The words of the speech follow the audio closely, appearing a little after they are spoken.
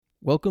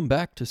Welcome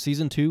back to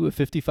Season 2 of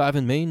 55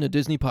 in Maine, a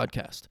Disney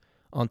podcast.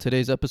 On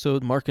today's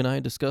episode, Mark and I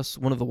discuss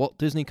one of the Walt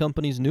Disney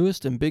Company's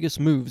newest and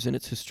biggest moves in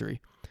its history,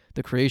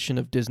 the creation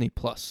of Disney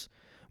Plus.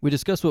 We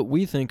discuss what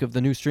we think of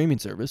the new streaming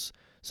service,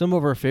 some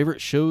of our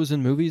favorite shows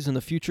and movies, and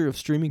the future of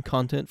streaming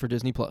content for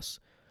Disney Plus.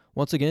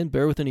 Once again,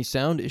 bear with any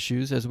sound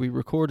issues as we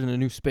record in a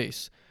new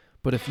space.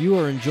 But if you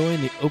are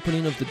enjoying the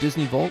opening of the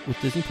Disney Vault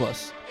with Disney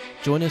Plus,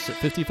 join us at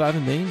 55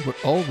 in Maine, where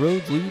all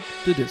roads lead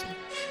to Disney.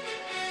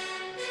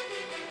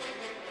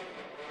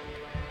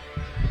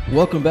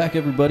 Welcome back,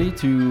 everybody,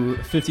 to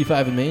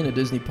 55 in Maine, a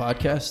Disney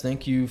podcast.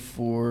 Thank you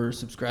for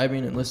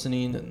subscribing and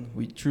listening, and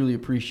we truly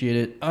appreciate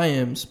it. I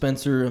am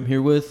Spencer. I'm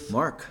here with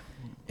Mark.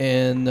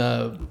 And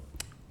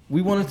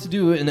we wanted to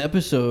do an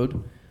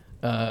episode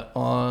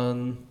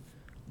on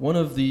one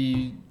of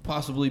the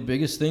possibly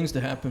biggest things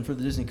to happen for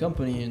the Disney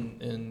company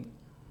in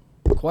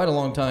quite a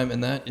long time,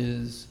 and that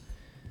is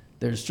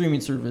their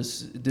streaming service,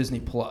 Disney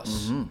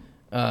Plus.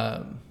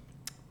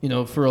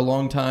 Mm-hmm. For a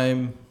long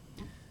time,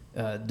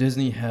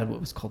 Disney had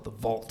what was called the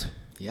Vault.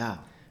 Yeah.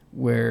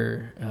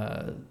 Where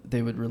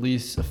they would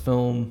release a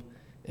film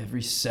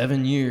every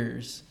 7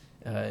 years,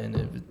 and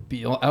it would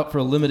be out for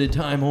a limited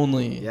time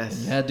only. Yes.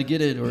 And you had to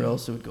get it, or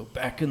else it would go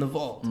back in the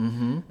vault.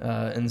 Mm-hmm.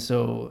 And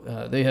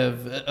so they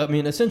have,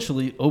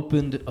 essentially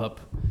opened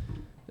up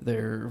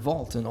their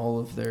vault and all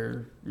of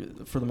their,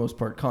 for the most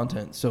part,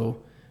 content.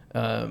 So,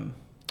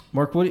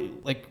 Mark, what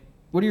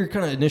are your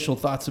kind of initial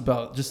thoughts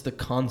about just the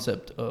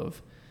concept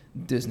of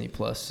Disney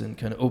Plus and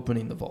kind of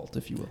opening the vault,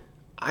 if you will?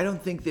 I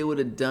don't think they would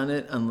have done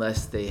it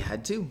unless they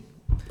had to.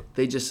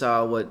 They just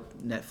saw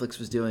what Netflix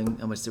was doing,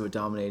 how much they were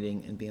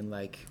dominating, and being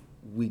like,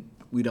 we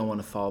don't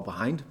want to fall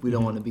behind. We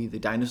don't want to be the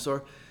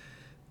dinosaur.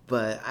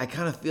 But I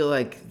kind of feel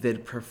like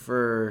they'd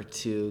prefer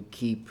to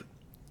keep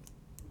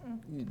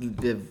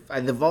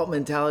the vault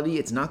mentality.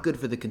 It's not good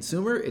for the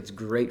consumer. It's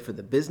great for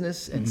the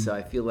business. And so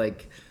I feel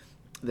like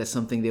that's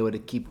something they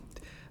would keep.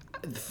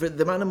 For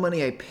the amount of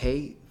money I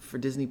pay for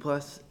Disney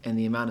Plus and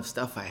the amount of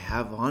stuff I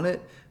have on it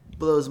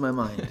blows my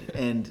mind.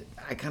 And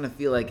I kind of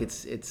feel like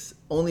it's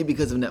only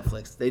because of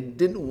Netflix. They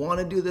didn't want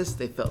to do this.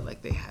 They felt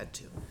like they had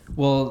to.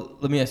 Well,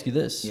 let me ask you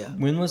this. Yeah.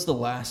 When was the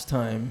last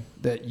time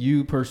that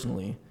you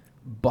personally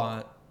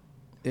bought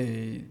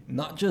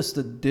not just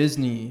a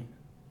Disney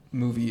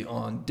movie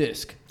on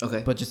disc,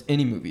 Okay. but just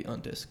any movie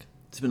on disc?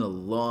 It's been a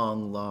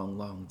long, long,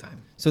 long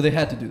time. So they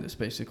had to do this,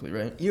 basically,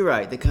 right? You're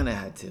right. They kind of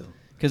had to.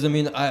 Because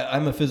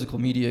I'm a physical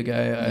media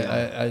guy.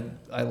 Yeah.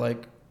 I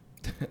like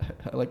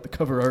I like the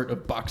cover art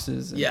of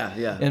boxes.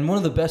 Yeah. And one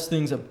of the best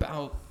things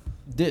about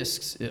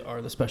discs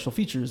are the special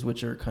features,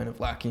 which are kind of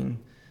lacking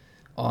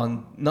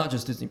on not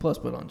just Disney Plus,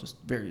 but on just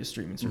various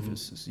streaming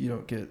services. You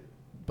don't get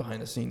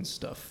behind the scenes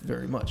stuff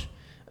very much.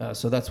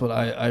 So that's what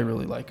I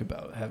really like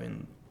about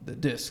having the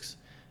discs.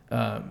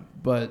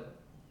 But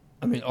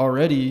I mean,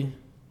 already,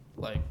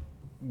 like,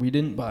 we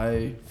didn't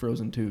buy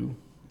Frozen 2.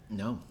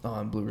 No.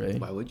 On Blu-ray.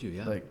 Why would you?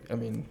 Yeah.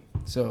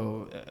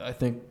 So I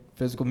think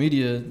physical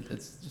media,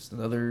 it's just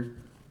another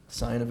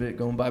sign of it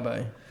going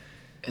bye-bye.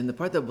 And the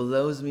part that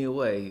blows me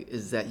away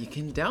is that you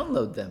can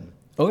download them.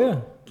 Oh yeah.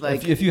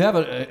 Like, if you have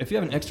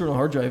an external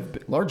hard drive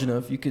large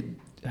enough, you could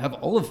have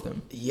all of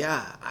them.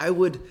 Yeah, I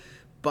would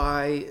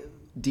buy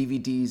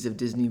DVDs of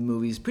Disney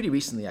movies pretty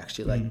recently,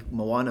 actually, like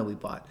Moana we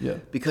bought. Yeah.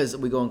 Because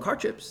we go on car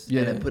trips,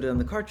 and I put it on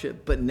the car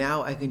trip. But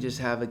now I can just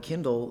have a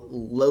Kindle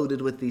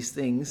loaded with these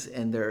things,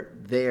 and they're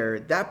there.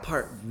 That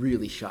part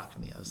really shocked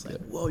me. I was like,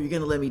 whoa, you're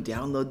going to let me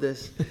download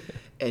this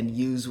and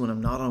use when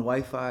I'm not on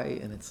Wi-Fi?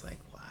 And it's like,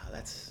 wow,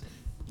 that's,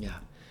 yeah.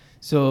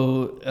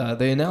 So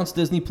they announced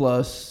Disney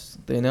Plus.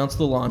 They announced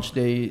the launch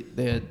date.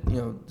 They had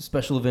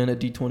special event at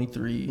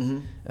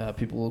D23.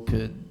 People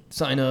could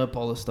sign up,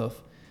 all this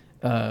stuff.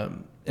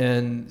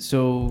 And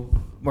so,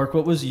 Mark,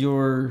 what was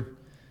your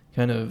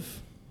kind of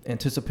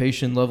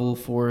anticipation level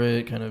for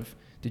it? Kind of,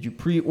 did you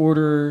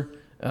pre-order?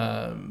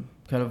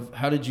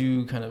 How did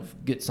you kind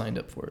of get signed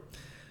up for it?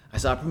 I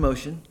saw a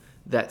promotion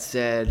that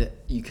said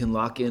you can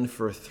lock in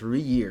for 3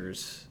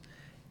 years,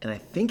 and I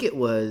think it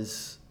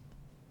was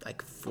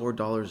like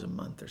 $4 a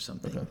month or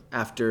something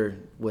after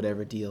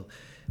whatever deal,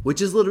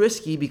 which is a little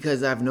risky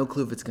because I have no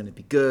clue if it's going to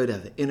be good, how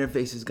the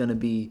interface is going to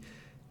be.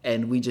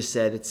 And we just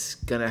said it's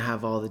going to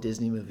have all the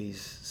Disney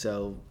movies,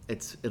 so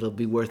it'll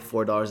be worth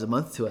 $4 a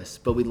month to us.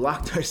 But we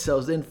locked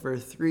ourselves in for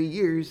 3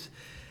 years,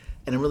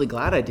 and I'm really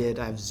glad I did.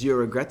 I have zero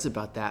regrets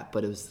about that,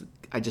 but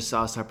I just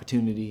saw this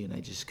opportunity, and I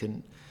just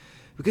couldn't.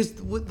 Because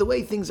the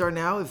way things are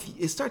now, if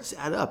it starts to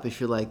add up, if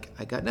you're like,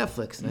 I got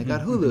Netflix, and I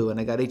got Hulu, and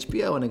I got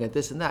HBO, and I got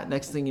this and that,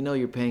 next thing you know,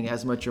 you're paying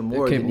as much or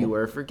more than you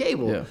were for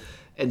cable. Yeah.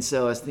 And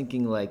so I was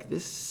thinking, like,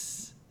 that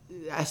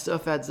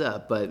stuff adds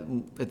up, but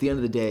at the end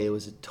of the day, it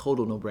was a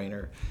total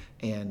no-brainer,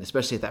 and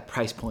especially at that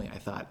price point, I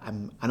thought, I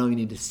don't even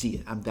need to see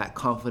it. I'm that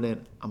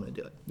confident. I'm going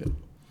to do it. Yeah.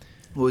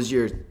 What was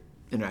your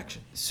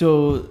interaction?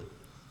 So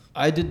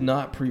I did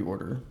not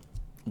pre-order.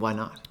 Why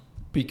not?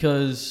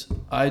 Because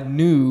I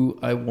knew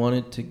I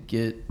wanted to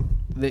get.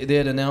 They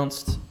had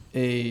announced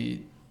a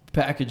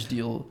package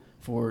deal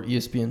for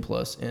ESPN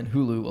Plus and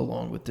Hulu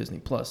along with Disney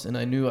Plus, and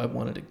I knew I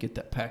wanted to get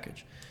that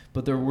package.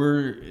 But there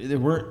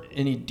weren't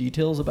any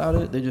details about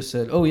it. They just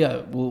said, "Oh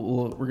yeah,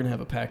 we're gonna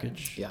have a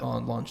package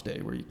on launch day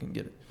where you can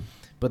get it,"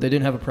 but they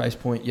didn't have a price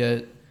point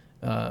yet.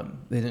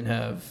 They didn't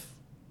have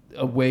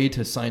a way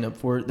to sign up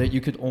for it. That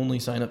you could only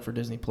sign up for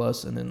Disney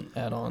Plus and then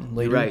add on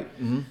later. Right.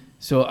 Mm-hmm.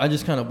 So I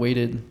just kind of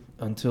waited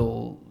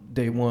until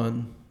day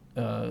one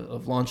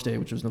of launch day,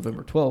 which was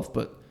November 12th.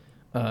 But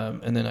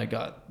and then I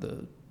got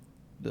the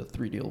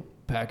 3-deal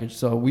package.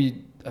 So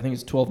I think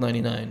it's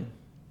 $12.99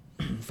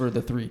 for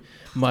the 3.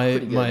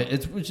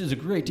 Which is a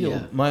great deal.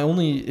 Yeah. My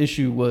only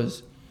issue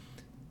was,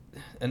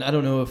 and I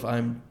don't know if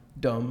I'm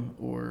dumb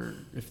or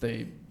if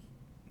I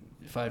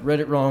had read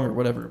it wrong or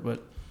whatever,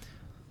 but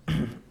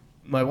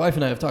my wife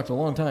and I have talked a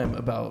long time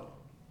about,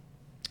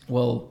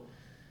 well,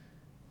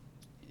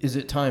 is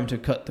it time to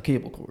cut the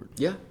cable cord?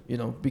 Yeah.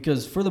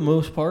 Because for the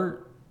most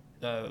part,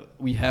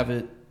 we have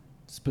it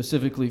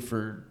specifically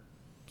for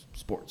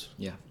sports.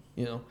 Yeah.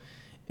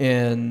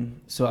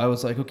 And so I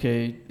was like,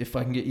 okay, if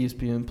I can get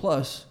ESPN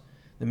Plus,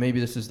 then maybe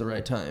this is the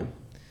right time.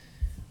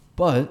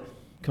 But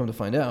come to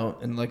find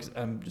out, and like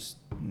I'm just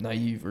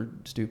naive or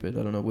stupid,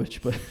 I don't know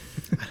which, but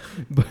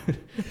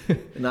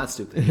not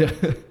stupid. Yeah.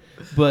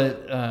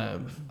 But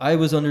I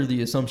was under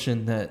the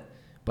assumption that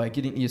by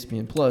getting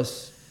ESPN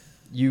Plus,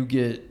 you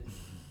get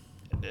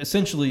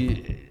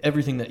essentially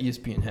everything that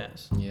ESPN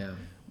has. Yeah.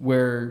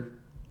 Where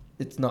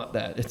it's not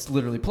that. It's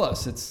literally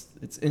Plus.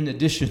 It's in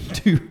addition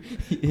to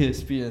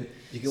ESPN.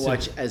 You can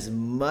watch as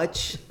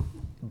much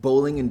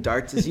bowling and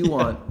darts as you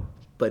want,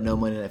 but no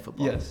Monday Night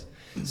Football. Yes.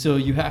 So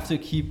you have to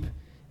keep,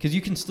 because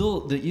you can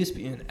still, the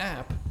ESPN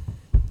app,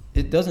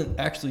 it doesn't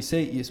actually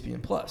say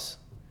ESPN Plus.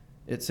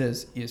 It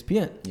says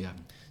ESPN. Yeah.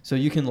 So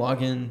you can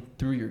log in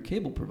through your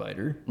cable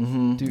provider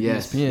to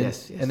Yes, ESPN,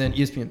 yes. and then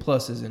ESPN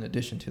Plus is in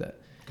addition to that.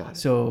 Got it.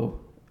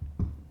 So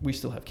we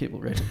still have cable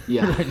right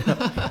Yeah.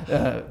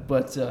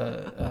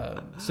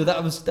 now. So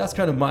that's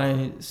kind of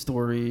my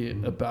story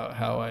about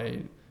how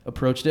I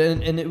approached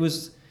it, and it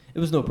was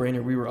no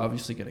brainer. We were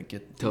obviously going to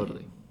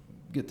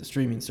get the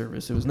streaming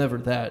service. It was never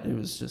that. It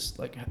was just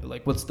like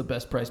what's the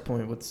best price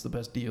point? What's the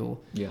best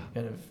deal? Yeah.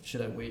 Kind of,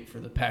 should I wait for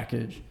the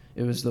package?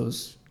 It was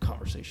those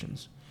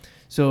conversations.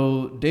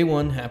 So day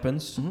one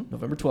happens,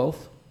 November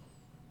 12th.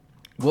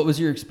 What was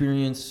your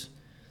experience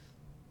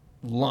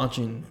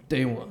launching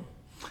day one?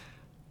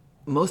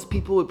 Most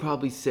people would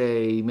probably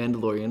say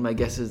Mandalorian. My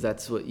guess is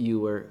that's what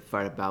you were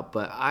fired about.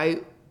 But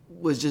I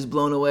was just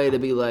blown away to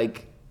be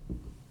like,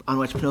 I'm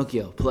going to watch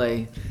Pinocchio,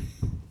 play.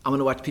 I'm going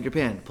to watch Peter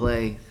Pan,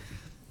 play.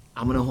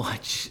 I'm going to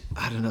watch,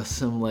 I don't know,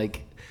 some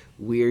like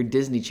weird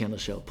Disney Channel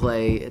show,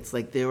 play. It's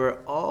like they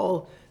were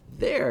all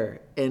there.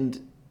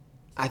 And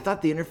I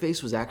thought the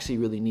interface was actually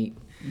really neat.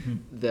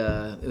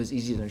 It was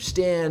easy to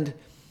understand.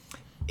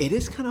 It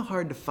is kind of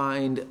hard to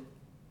find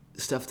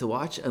stuff to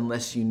watch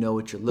unless you know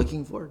what you're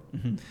looking for.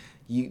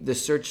 The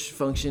search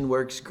function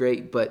works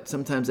great, but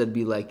sometimes I'd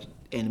be like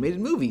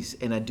animated movies,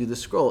 and I'd do the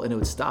scroll, and it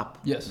would stop.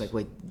 Yes. Like,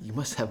 wait, you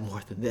must have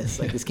more than this.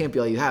 Like, this can't be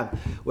all you have.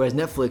 Whereas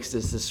Netflix,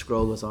 this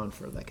scroll goes on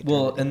for like a eternity.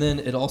 Well, and then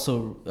it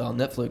also on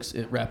Netflix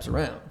it wraps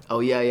around. Oh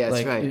yeah,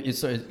 that's right.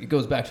 It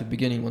goes back to the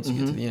beginning once you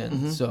get to the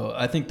end. So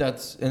I think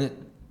that's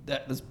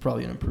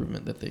probably an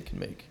improvement that they can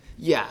make.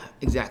 Yeah,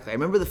 exactly. I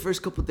remember the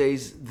first couple of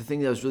days, the thing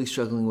that I was really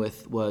struggling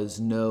with was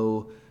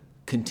no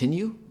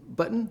continue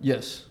button.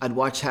 Yes. I'd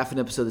watch half an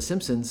episode of The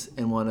Simpsons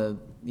and want to,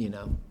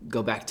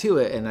 go back to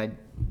it, and I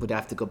would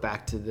have to go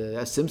back to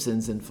the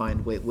Simpsons and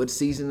find, wait, what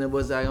season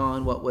was I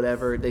on?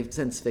 Whatever. They've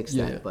since fixed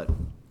that, Yeah. but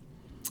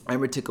I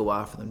remember it took a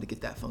while for them to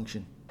get that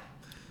function.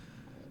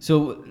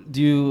 So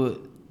do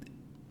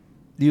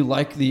you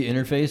like the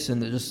interface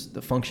and just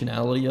the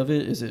functionality of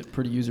it? Is it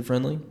pretty user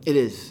friendly? It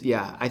is,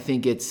 yeah. I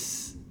think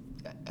it's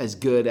as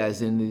good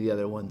as any of the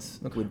other ones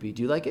would be.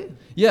 Do you like it?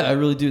 Yeah, I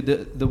really do.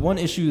 The one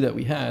issue that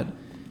we had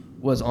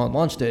was on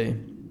launch day.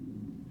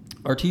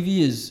 Our TV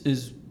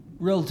is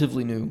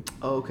relatively new.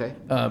 Oh, okay.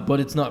 But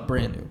it's not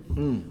brand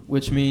new,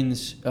 which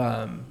means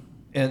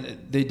and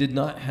they did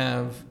not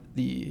have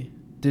the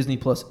Disney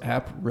Plus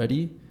app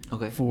ready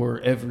for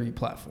every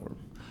platform.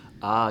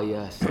 Ah,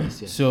 yes.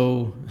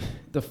 So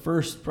the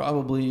first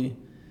probably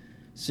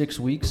 6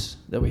 weeks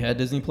that we had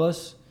Disney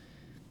Plus,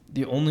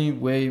 the only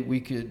way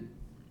we could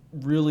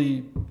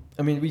really,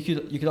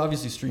 you could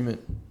obviously stream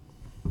it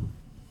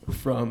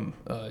from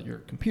your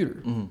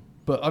computer,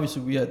 but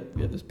obviously we had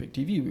this big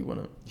TV we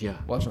want to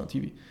watch it on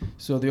TV.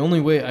 So the only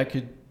way I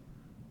could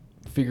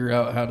figure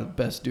out how to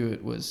best do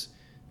it was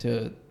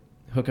to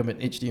hook up an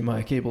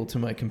HDMI cable to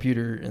my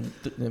computer and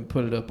then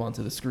put it up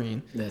onto the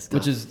screen. That's tough.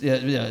 Which is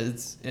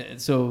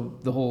it's so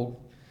the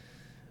whole,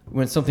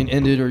 when something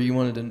ended or you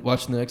wanted to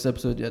watch the next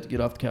episode, you had to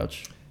get off the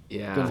couch,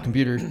 go to the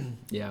computer,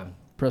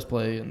 press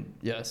play, and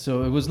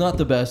so it was not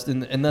the best,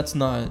 and that's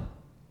not,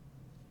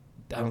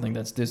 I don't think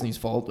that's Disney's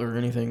fault or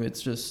anything.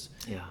 It's just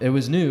it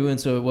was new, and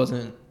so it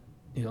wasn't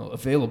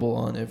available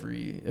on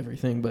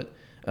everything. But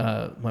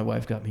my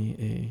wife got me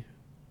a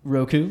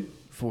Roku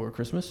for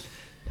Christmas.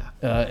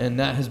 And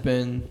that has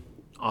been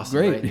awesome,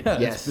 great. right? Yeah,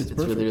 Yes, it's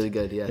perfect. really, really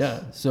good. Yes.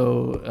 Yeah.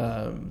 So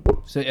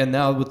and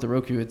now with the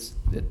Roku, it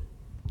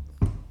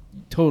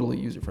totally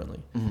user friendly.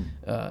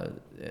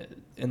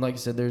 And like I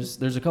said,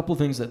 there's a couple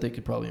things that they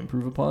could probably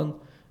improve upon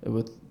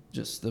with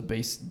just the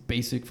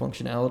basic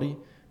functionality.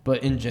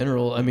 But in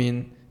general, I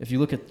mean, if you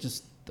look at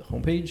just the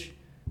homepage,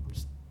 it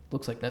just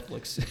looks like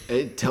Netflix.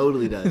 It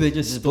totally does. They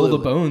just stole the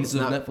bones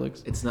of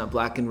Netflix. It's not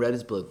black and red,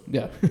 it's blue.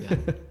 Yeah.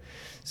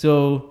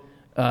 So,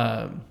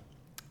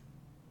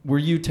 were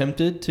you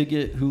tempted to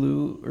get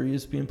Hulu or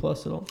ESPN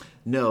Plus at all?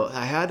 No,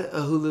 I had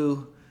a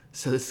Hulu.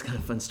 So this is kind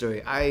of a fun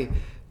story. I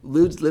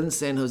lived in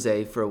San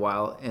Jose for a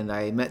while, and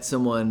I met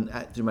someone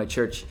through my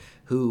church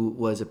who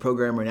was a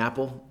programmer in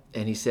Apple,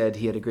 and he said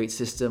he had a great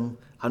system.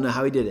 I don't know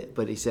how he did it,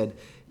 but he said,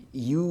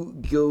 you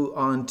go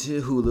on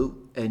to Hulu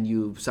and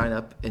you sign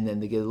up, and then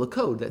they get a little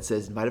code that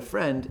says invite a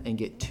friend and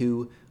get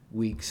 2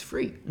 weeks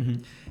free.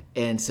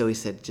 And so he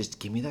said, just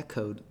give me that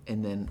code.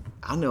 And then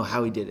I don't know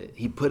how he did it.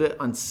 He put it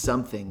on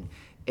something,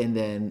 and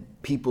then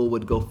people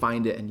would go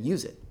find it and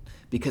use it.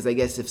 Because I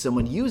guess if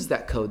someone used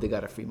that code, they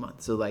got a free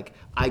month. So like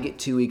I get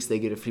 2 weeks, they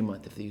get a free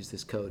month if they use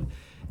this code.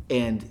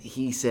 And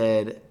he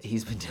said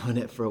he's been doing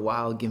it for a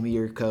while. Give me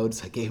your code.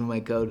 So I gave him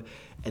my code.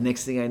 And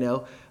next thing I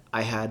know,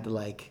 I had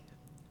like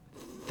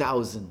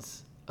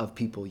thousands of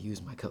people use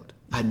my code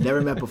I'd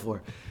never met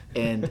before.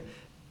 And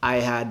I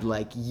had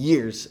like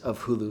years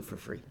of Hulu for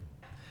free.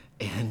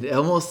 And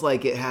almost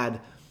like it had,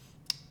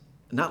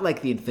 not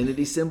like the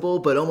infinity symbol,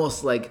 but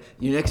almost like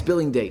your next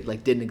billing date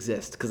like didn't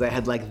exist, because I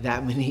had like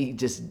that many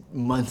just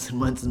months and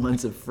months and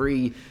months of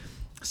free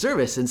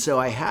service. And so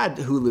I had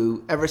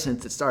Hulu ever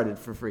since it started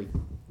for free.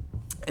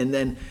 And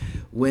then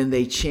when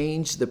they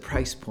changed the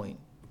price point,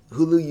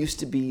 Hulu used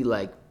to be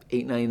like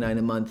 $8.99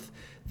 a month.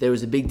 There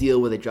was a big deal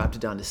where they dropped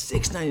it down to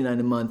 $6.99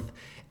 a month.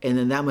 And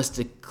then that must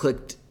have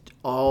clicked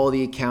all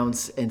the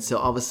accounts, and so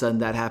all of a sudden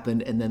that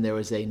happened, and then there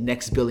was a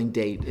next billing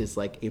date is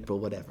like April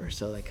whatever,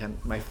 so like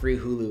my free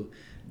Hulu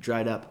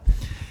dried up.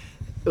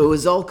 It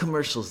was all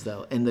commercials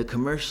though, and the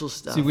commercial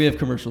stuff, See, we have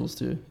commercials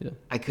too. Yeah,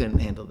 I couldn't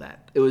handle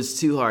that. It was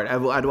too hard.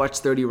 I'd watch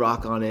 30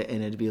 Rock on it,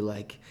 and it'd be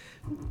like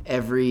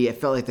I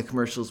felt like the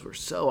commercials were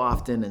so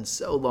often and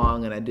so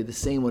long, and I'd do the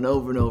same one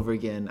over and over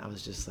again. I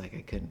was just like,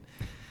 I couldn't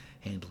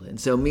handle it. And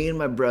so me and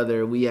my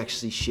brother, we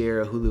actually share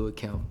a Hulu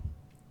account.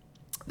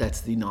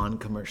 That's the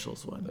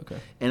non-commercials one. Okay.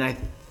 And I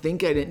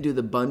think I didn't do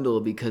the bundle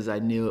because I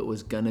knew it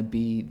was going to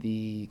be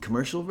the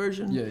commercial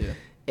version. Yeah.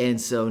 And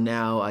so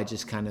now I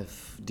just kind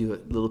of do a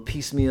little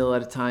piecemeal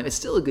at a time. It's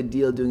still a good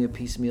deal doing a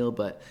piecemeal,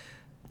 but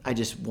I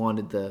just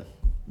wanted the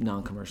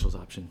non-commercials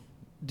option.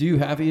 Do you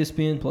have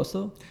ESPN Plus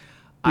though?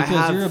 I Because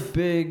have, you're a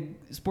big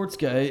sports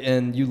guy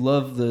and you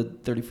love the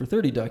 30 for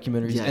 30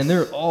 documentaries, Yes. and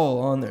they're all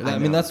on there. I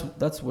mean, know.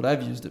 that's what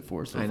I've used it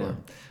for so I know. far.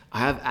 I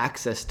have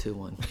access to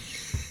one.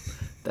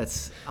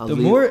 The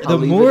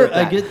more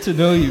I get to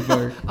know you,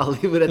 Mark. I'll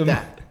leave it at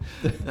that.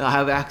 I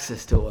have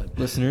access to one.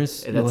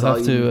 Listeners, And you'll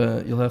that's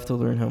all you'll have to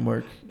learn how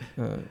Mark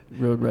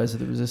rode Rise of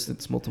the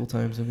Resistance multiple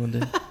times in one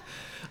day.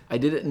 I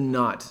did it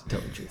not tell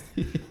the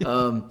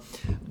truth.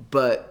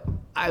 But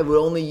I would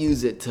only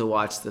use it to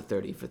watch the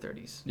 30 for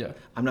 30s. Yeah.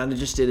 I'm not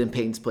interested in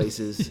Peyton's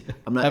Places.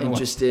 I'm not Haven't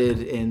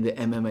interested in the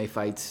MMA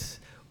fights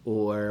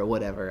or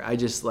whatever. I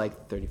just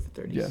like 30 for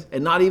 30s. Yeah.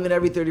 And not even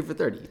every 30 for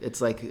 30. It's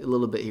like a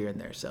little bit here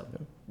and there. So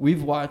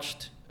We've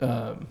watched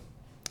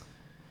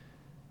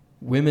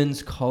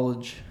women's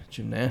college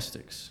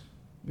gymnastics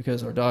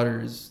because our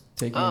daughter is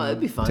taking that'd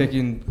be fun.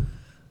 taking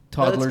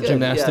toddler good. Yeah,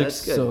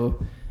 gymnastics. that's good.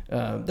 So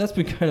that's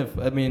been kind of,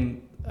 I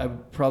mean, I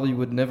probably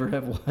would never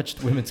have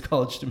watched women's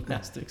college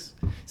gymnastics.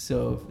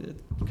 So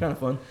it's kind of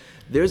fun.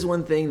 there's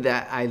one thing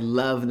that I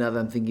love now that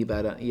I'm thinking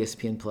about on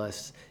ESPN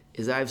Plus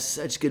is I have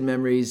such good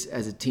memories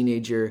as a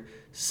teenager,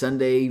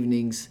 Sunday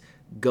evenings,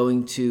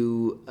 going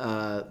to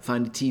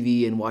find a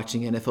TV and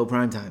watching NFL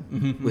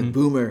Primetime with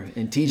Boomer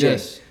and TJ.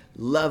 Yes.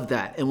 Love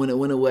that. And when it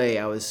went away,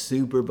 I was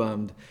super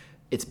bummed.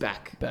 It's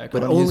back but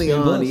on only ESPN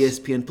on Plus.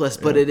 ESPN Plus.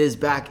 But it is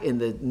back in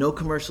the no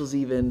commercials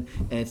even,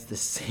 and it's the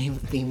same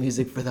theme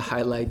music for the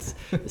highlights,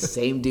 the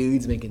same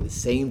dudes making the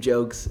same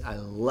jokes. I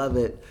love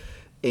it.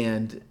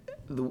 And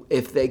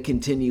if they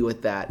continue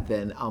with that,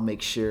 then I'll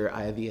make sure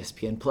I have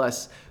ESPN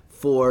Plus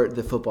for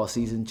the football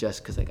season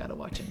just because I got to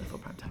watch NFL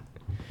Primetime.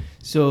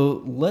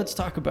 So let's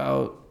talk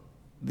about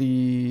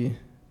the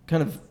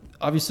kind of,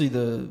 obviously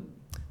the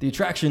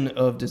attraction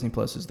of Disney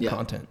Plus is the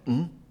content,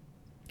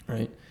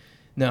 right?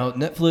 Now,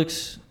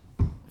 Netflix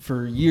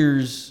for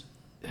years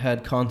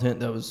had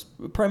content that was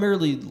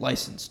primarily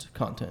licensed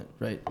content,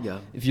 right? Yeah.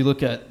 If you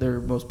look at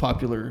their most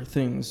popular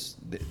things,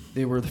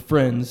 they were The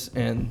Friends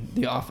and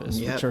The Office,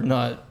 which are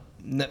not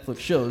Netflix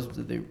shows.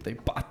 They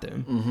bought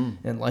them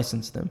and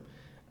licensed them.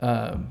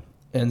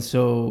 And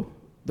so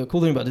the cool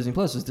thing about Disney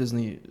Plus is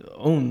Disney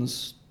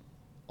owns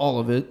all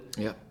of it.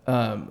 Yeah.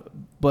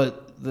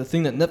 But the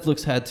thing that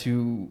Netflix had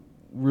to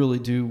really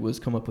do was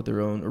come up with their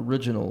own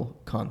original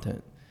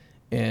content.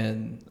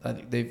 And I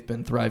think they've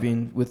been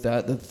thriving with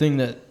that. The thing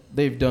that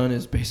they've done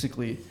is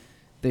basically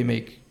they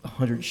make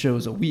 100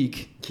 shows a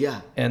week.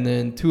 Yeah. And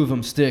then 2 of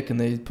them stick and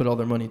they put all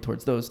their money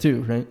towards those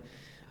too, right?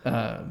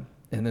 And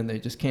then they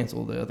just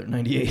canceled the other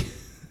 98.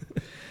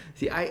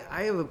 See,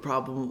 I have a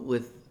problem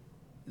with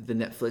the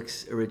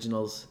Netflix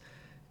originals.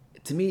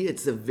 To me,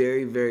 it's a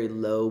very, very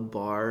low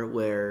bar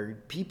where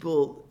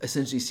people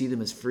essentially see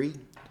them as free.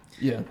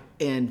 Yeah.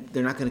 And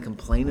they're not going to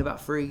complain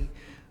about free.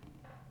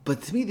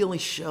 But to me, the only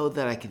show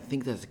that I can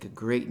think that's like a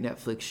great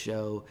Netflix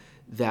show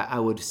that I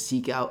would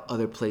seek out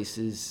other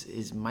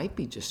places might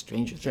be just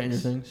Stranger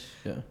Things.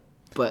 Yeah.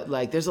 But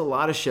like, there's a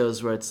lot of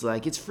shows where it's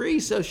like, it's free,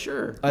 so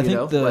sure. I think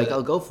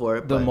I'll go for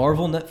it. The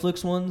Marvel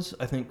Netflix ones,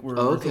 I think were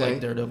like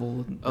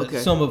Daredevil. Okay.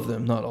 Some of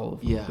them, not all of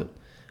them. Yeah.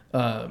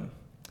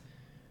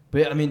 But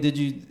yeah, I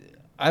mean,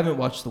 I haven't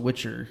watched The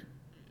Witcher,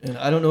 and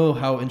I don't know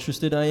how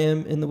interested I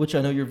am in The Witcher.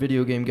 I know you're a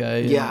video game guy.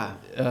 Yeah.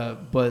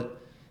 But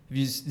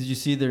did you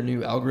see their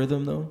new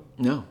algorithm though?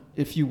 No.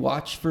 If you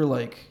watch for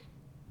like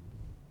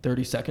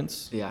 30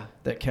 seconds, yeah,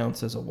 that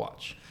counts as a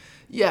watch.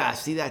 Yeah,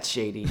 see, that's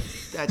shady.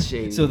 That's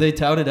shady. So they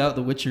touted out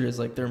The Witcher as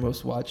like their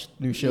most watched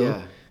new show.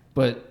 Yeah.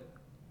 But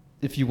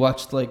if you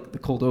watched like the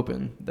cold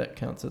open, that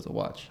counts as a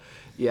watch.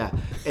 Yeah,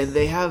 and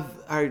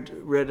I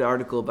read an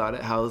article about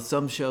it, how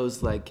some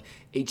shows like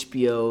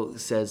HBO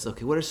says,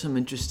 okay, what are some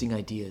interesting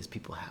ideas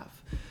people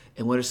have?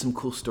 And what are some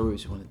cool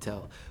stories you want to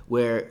tell?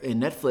 Where in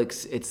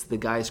Netflix, it's the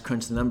guys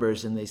crunch the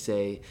numbers and they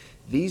say,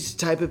 these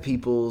type of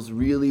peoples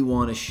really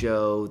want a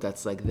show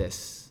that's like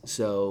this.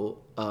 So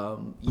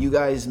you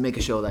guys make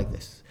a show like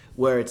this.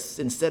 Where it's,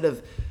 instead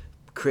of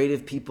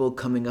creative people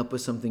coming up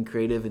with something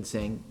creative and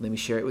saying, let me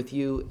share it with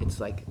you, it's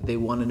like they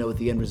want to know what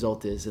the end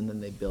result is, and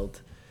then they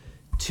build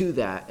to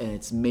that, and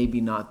it's maybe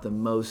not the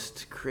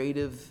most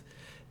creative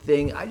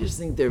thing. I just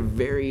think they're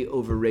very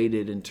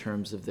overrated in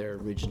terms of their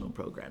original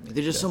programming.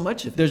 There's just so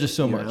much of it. There's just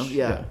so much.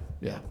 Yeah.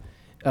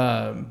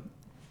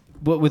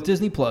 But with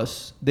Disney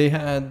Plus, they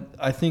had,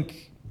 I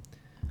think,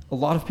 a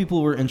lot of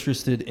people were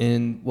interested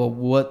in, well,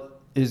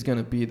 what is going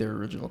to be their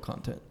original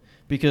content?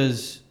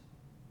 Because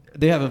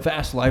they have a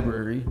vast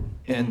library,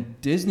 and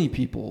Disney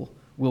people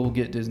will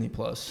get Disney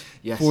Plus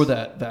for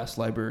that vast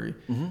library.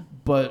 Mm-hmm.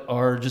 But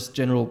are just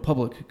general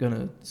public going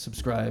to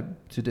subscribe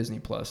to Disney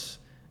Plus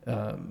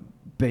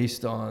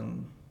based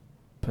on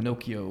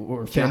Pinocchio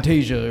or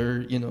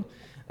Fantasia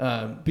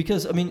or,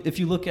 because, I mean, if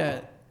you look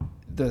at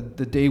the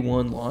day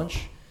one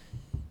launch,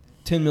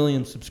 10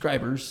 million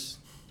subscribers,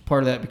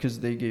 part of that because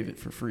they gave it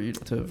for free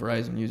to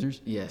Verizon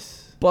users.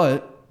 Yes.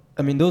 But,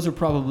 I mean, those are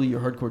probably your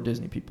hardcore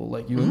Disney people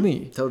like you and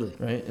me. Totally.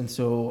 Right? And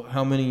so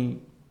how many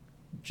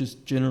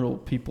just general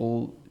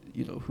people,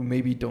 who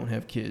maybe don't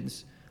have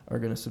kids are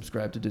going to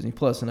subscribe to Disney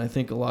Plus? And I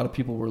think a lot of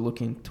people were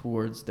looking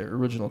towards their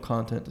original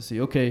content to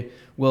see, okay,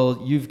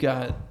 well, you've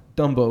got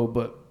Dumbo,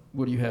 but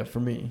what do you have for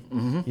me?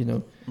 Mm-hmm.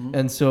 Mm-hmm.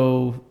 And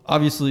so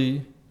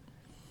obviously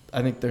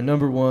I think their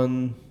number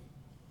one,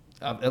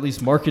 at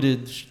least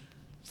marketed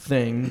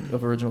thing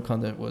of original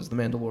content was The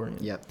Mandalorian.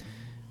 Yep.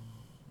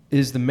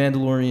 Is The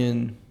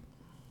Mandalorian,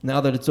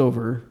 now that it's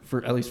over,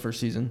 for at least first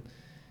season,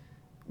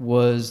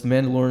 was The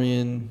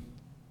Mandalorian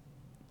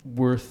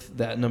worth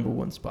that number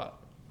one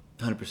spot?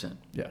 100%.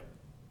 Yeah.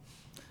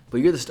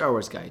 But you're the Star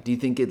Wars guy. Do you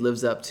think it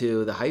lives up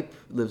to the hype,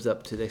 lives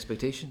up to the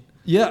expectation?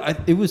 Yeah,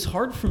 it was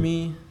hard for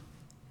me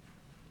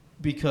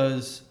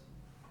because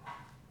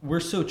we're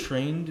so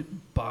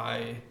trained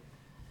by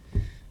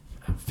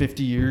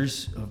 50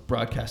 years of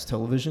broadcast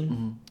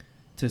television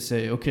to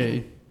say,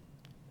 okay,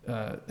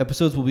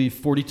 episodes will be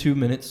 42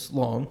 minutes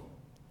long.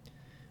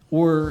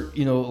 Or,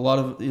 a lot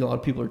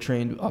of people are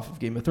trained off of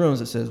Game of Thrones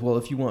that says, well,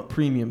 if you want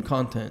premium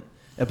content,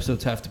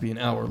 episodes have to be an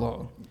hour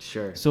long.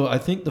 Sure. So I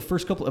think the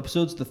first couple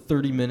episodes, the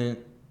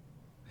 30-minute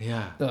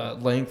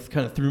length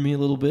kind of threw me a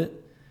little bit.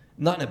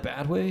 Not in a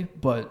bad way,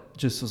 but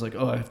just was like,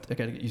 oh, I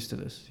got to get used to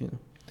this,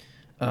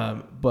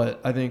 But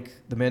I think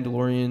The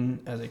Mandalorian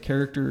as a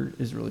character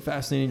is really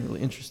fascinating,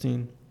 really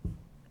interesting.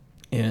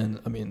 And,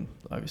 I mean,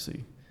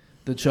 obviously,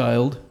 the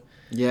child,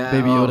 Baby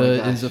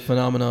Yoda, is a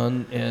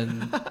phenomenon.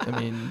 And, I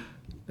mean,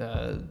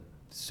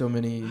 so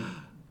many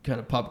kind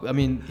of pop... I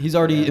mean, he's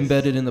already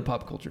embedded in the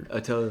pop culture.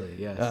 Oh, totally,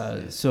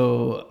 yes.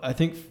 So I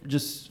think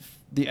just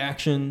the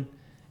action,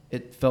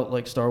 it felt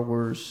like Star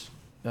Wars.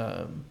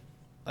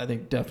 I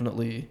think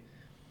definitely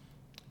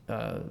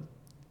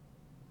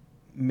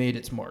made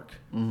its mark.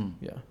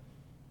 Mm-hmm. Yeah.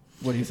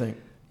 What do you think?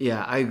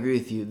 Yeah, I agree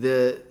with you.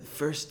 The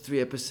first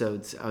 3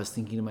 episodes, I was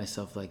thinking to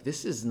myself, like,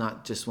 this is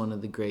not just one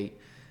of the great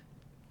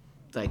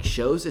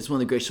shows. It's one of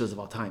the great shows of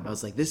all time. I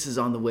was like, this is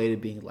on the way to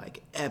being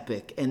like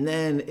epic. And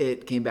then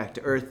it came back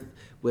to earth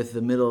with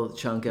the middle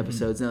chunk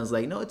episodes, and I was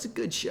like, no, it's a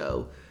good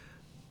show.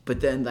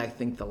 But then I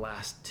think the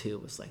last 2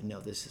 was like,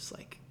 no, this is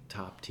like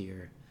top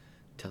tier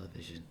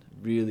television.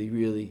 Really,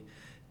 really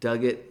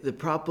dug it. The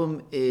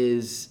problem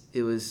is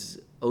it was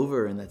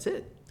over and that's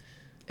it.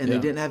 And they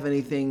didn't have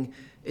anything.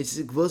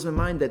 It blows my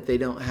mind that they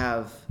don't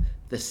have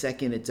the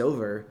second it's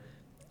over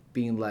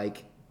being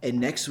like, and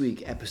next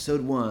week,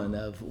 episode 1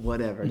 of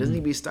whatever. It doesn't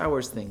need to be a Star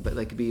Wars thing, but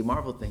like it could be a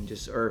Marvel thing.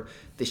 Or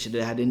they should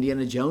have had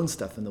Indiana Jones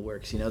stuff in the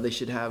works. They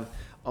should have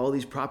all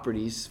these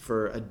properties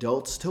for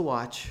adults to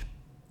watch.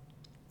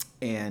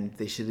 And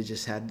they should have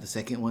just had the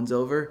second one's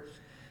over.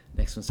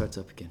 Next one starts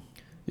up again.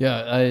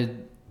 Yeah,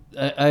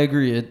 I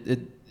agree.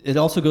 It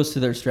also goes to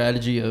their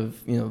strategy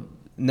of,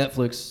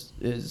 Netflix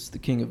is the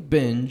king of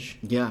binge.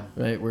 Yeah.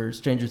 Right, where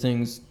Stranger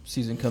Things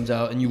season comes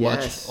out and you watch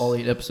Yes. all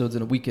 8 episodes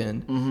in a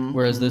weekend. Mm-hmm.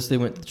 Whereas this, they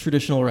went the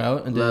traditional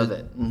route and Love did,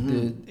 it. Mm-hmm.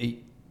 did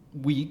 8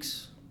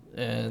 weeks.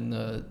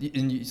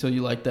 So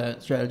you like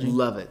that strategy?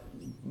 Love it.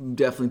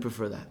 Definitely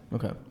prefer that.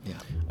 Okay.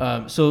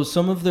 Yeah. So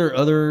some of their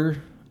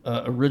other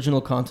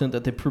original content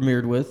that they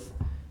premiered with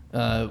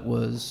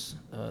was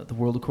The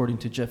World According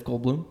to Jeff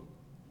Goldblum.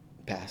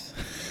 Pass.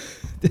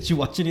 Did you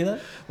watch any of that?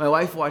 My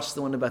wife watched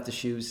the one about the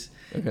shoes.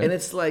 Okay. And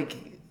it's like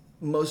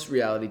most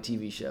reality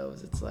TV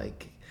shows. It's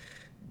like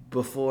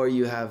before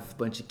you have a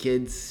bunch of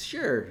kids,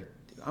 sure,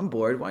 I'm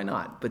bored, why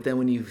not? But then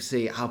when you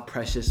say how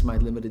precious my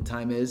limited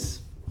time is,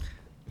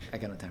 I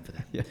got no time for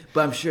that. Yeah.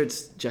 But I'm sure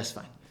it's just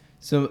fine.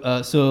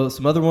 So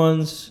some other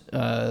ones,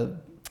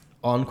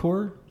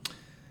 Encore.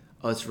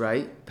 Oh, that's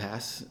right.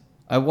 Pass.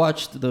 I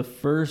watched the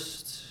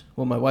first.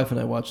 Well, my wife and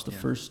I watched the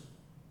first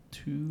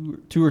two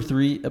or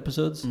three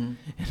episodes, and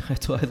I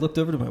looked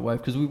over to my wife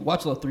because we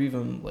watched all 3 of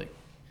them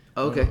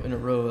in a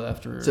row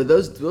after. So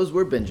those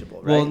were bingeable,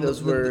 right? Well,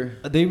 those were.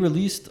 They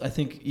released, I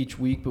think, each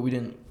week, but we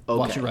didn't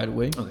watch it right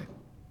away. Okay.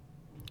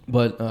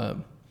 But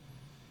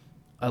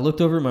I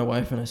looked over at my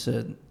wife and I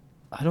said,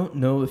 I don't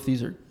know if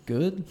these are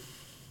good,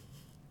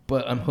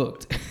 but I'm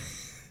hooked.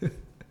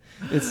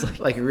 It's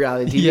like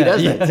reality TV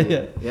does that too.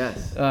 Yeah.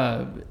 Yes.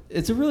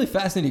 It's a really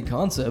fascinating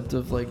concept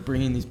of like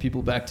bringing these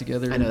people back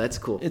together. I know, that's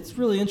cool. It's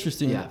really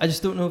interesting. Yeah. I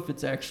just don't know if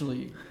it's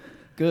actually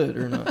good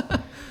or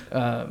not.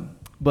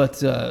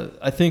 But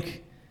I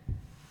think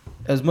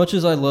as much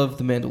as I love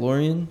The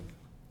Mandalorian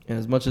and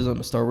as much as I'm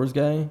a Star Wars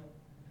guy,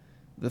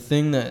 the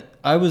thing that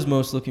I was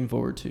most looking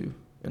forward to,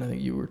 and I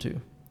think you were too,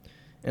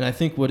 and I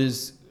think what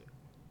is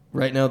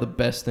right now the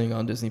best thing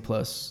on Disney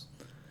Plus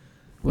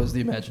was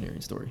the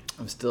Imagineering story.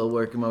 I'm still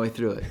working my way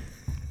through it.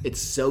 It's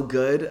so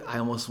good, I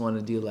almost want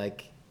to do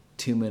like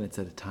 2 minutes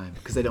at a time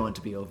because I don't want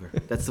it to be over.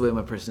 That's the way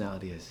my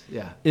personality is.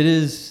 Yeah. It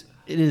is.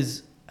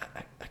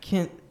 I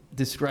can't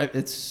describe.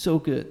 It's so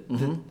good.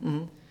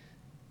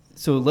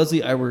 So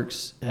Leslie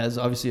Iwerks has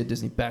obviously a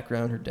Disney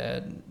background. Her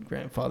dad and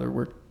grandfather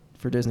worked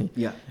for Disney.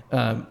 Yeah.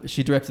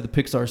 She directed the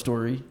Pixar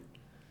story.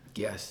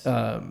 Yes.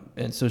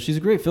 And so she's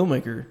a great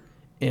filmmaker.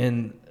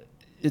 And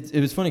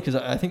it was funny because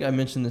I think I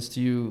mentioned this to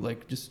you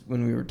like just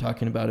when we were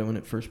talking about it when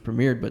it first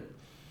premiered. But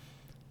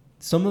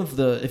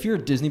if you're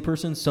a Disney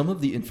person, some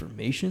of the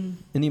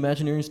information in the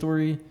Imagineering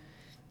story,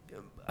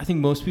 I think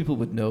most people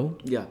would know.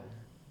 Yeah.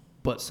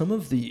 But some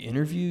of the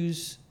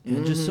interviews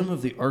and just some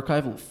of the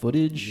archival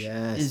footage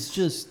is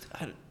just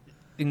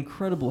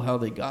incredible how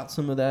they got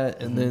some of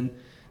that. And then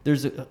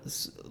there's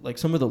like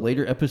some of the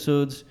later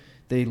episodes,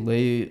 they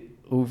lay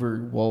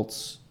over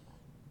Walt's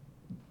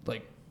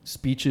like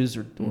speeches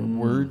or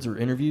words or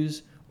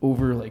interviews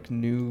over like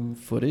new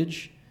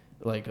footage,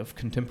 like of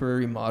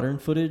contemporary modern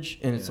footage.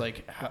 And it's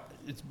like,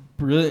 it's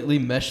brilliantly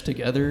meshed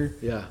together.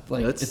 Yeah.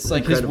 Like That's it's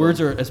like incredible. his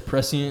words are as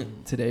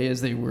prescient today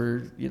as they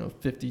were,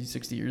 50,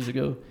 60 years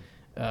ago.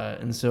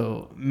 And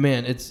so,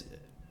 man,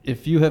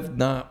 if you have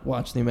not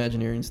watched the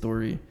Imagineering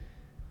story,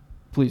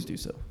 please do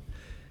so.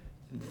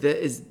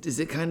 Is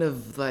it kind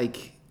of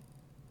like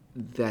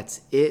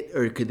that's it,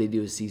 or could they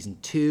do a season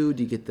 2?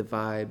 Do you get the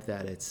vibe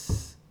that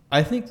it's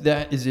I think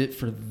that is it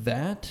for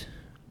that.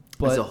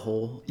 But as a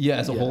whole? Yeah,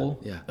 as a whole.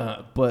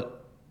 Yeah.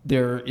 But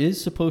there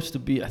is supposed to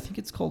be, I think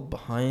it's called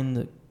Behind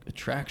the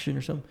Attraction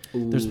or something.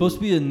 Ooh. There's supposed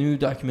to be a new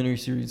documentary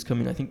series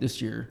coming, I think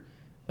this year,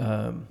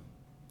 that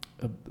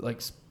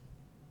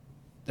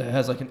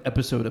has like an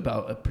episode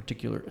about a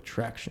particular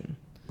attraction.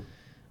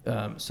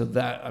 So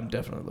that I'm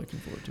definitely looking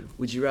forward to.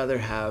 Would you rather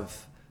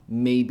have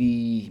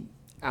maybe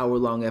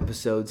hour-long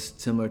episodes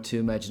similar to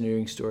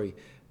Imagineering story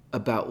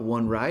about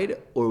one ride,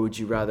 or would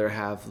you rather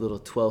have little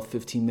 12,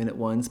 15-minute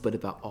ones but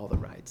about all the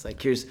rides?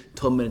 Like here's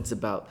 12 minutes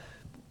about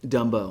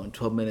Dumbo and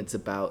 12 minutes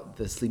about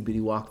the Sleeping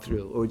Beauty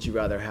walkthrough, or would you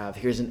rather have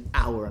here's an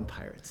hour on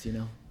Pirates,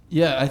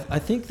 Yeah, I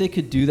think they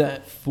could do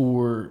that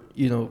for,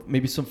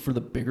 maybe some for the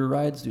bigger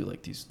rides, do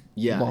like these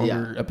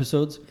longer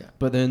episodes. Yeah.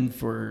 But then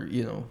for,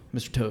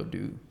 Mr. Toad,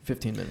 do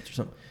 15 minutes or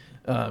something.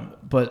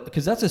 But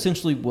because that's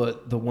essentially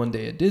what the One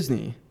Day at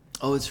Disney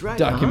that's right.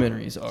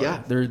 documentaries are.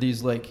 Yeah. They're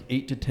these like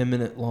 8 to 10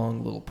 minute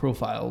long little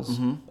profiles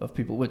of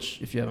people,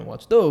 which if you haven't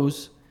watched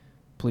those,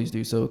 please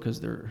do so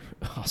because they're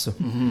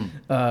awesome.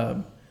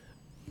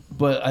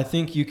 But I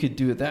think you could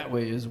do it that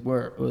way as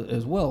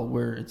well,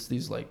 where it's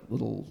these like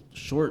little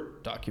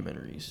short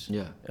documentaries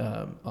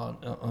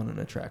on an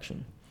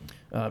attraction.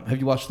 Have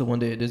you watched the One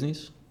Day at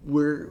Disney's?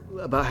 We're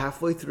about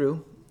halfway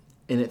through,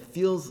 and it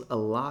feels a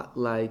lot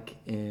like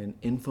an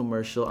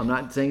infomercial. I'm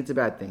not saying it's a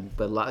bad thing,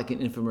 but a lot like an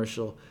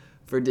infomercial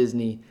for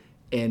Disney.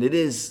 And it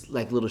is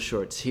like little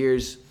shorts.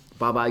 Here's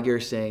Bob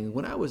Iger saying,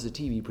 when I was a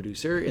TV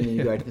producer, and then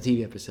you go to the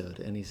TV episode,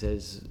 and he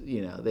says,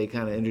 they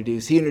kind of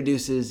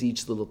introduces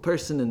each little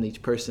person, and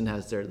each person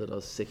has their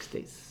little 6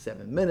 to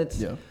 7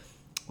 minutes,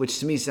 which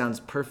to me sounds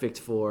perfect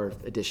for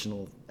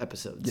additional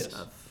episodes.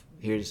 Yes.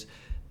 Here's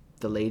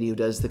the lady who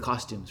does the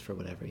costumes for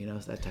whatever,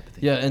 that type of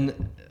thing. Yeah,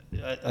 and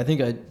I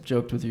think I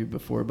joked with you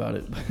before about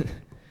it,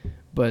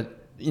 but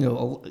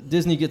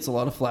Disney gets a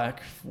lot of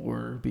flack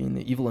for being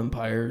the evil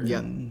empire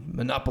and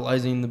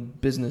monopolizing the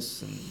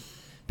business and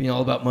being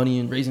all about money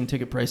and raising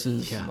ticket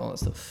prices and all that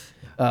stuff.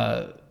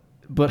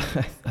 But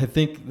I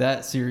think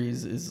that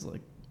series is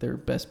like their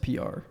best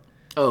PR.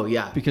 Oh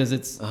yeah, because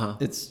it's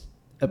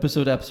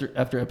episode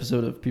after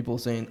episode of people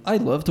saying, "I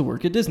love to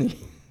work at Disney."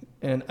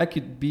 And I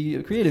could be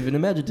a creative and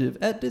imaginative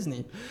at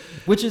Disney,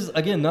 which is,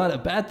 again, not a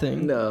bad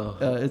thing. No.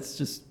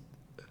 It's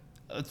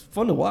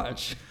fun to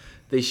watch.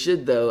 They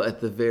should, though, at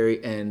the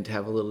very end,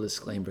 have a little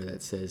disclaimer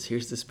that says,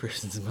 here's this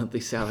person's monthly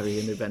salary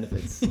and their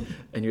benefits.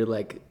 And you're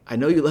like, I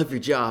know you love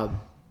your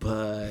job,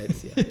 but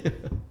yeah.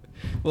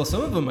 Well,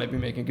 some of them might be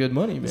making good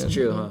money, man. It's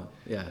true, huh?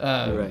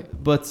 Yeah, you're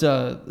right. But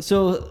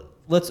so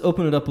let's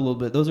open it up a little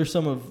bit. Those are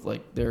some of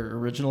like their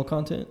original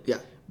content. Yeah.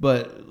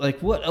 But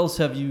like, what else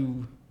have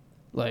you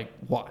like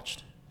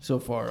watched so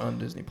far on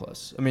Disney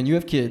Plus? I mean, you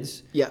have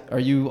kids. Yeah. Are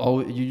you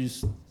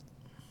just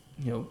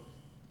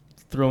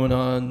throwing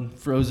on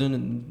Frozen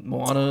and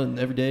Moana and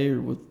every day,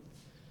 or what?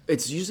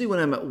 It's usually when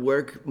I'm at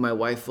work, my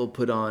wife will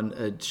put on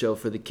a show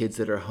for the kids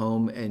that are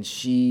home, and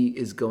she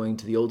is going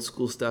to the old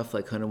school stuff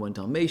like 101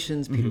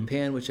 Dalmatians, Peter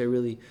Pan, which I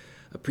really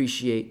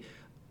appreciate.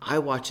 I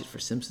watch it for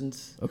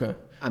Simpsons. Okay.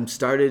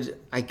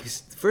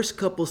 First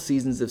couple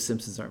seasons of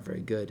Simpsons aren't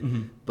very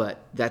good,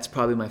 but that's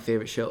probably my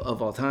favorite show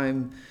of all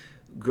time.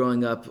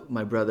 Growing up,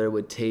 my brother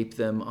would tape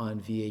them on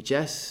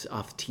VHS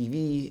off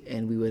TV,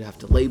 and we would have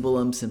to label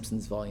them,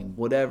 Simpsons volume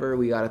whatever.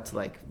 We got up to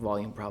like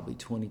volume probably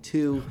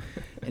 22,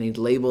 and he'd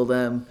label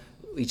them,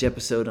 each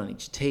episode on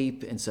each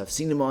tape. And so I've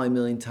seen them all a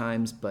million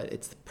times, but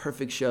it's the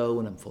perfect show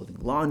when I'm folding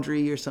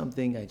laundry or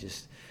something. I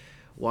just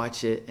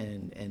watch it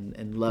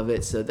and love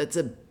it. So that's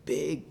a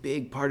big,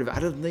 big part of it.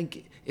 I don't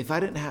think, if I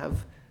didn't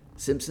have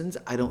Simpsons,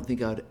 I don't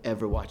think I would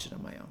ever watch it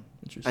on my own.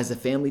 As a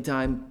family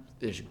time,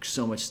 there's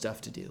so much stuff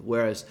to do.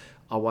 Whereas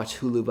I'll watch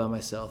Hulu by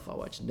myself. I'll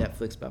watch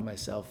Netflix by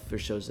myself for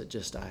shows that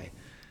just I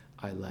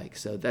like.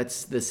 So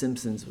The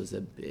Simpsons was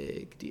a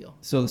big deal.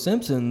 So The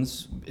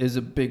Simpsons is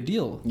a big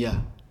deal.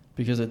 Yeah.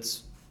 Because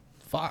it's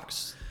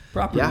Fox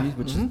property,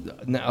 which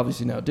is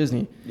obviously now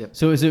Disney. Yep.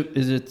 So is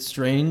it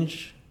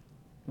strange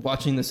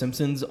watching The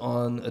Simpsons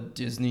on a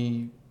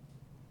Disney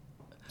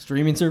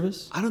streaming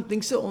service? I don't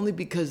think so, only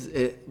because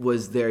it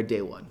was their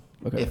day one.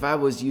 Okay. If I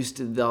was used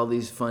to all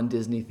these fun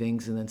Disney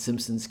things and then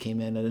Simpsons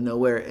came in out of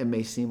nowhere, it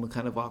may seem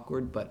kind of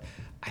awkward, but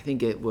I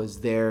think it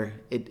was there.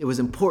 It was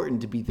important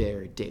to be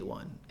there day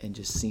one and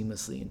just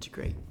seamlessly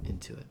integrate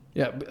into it.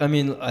 Yeah, I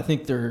mean, I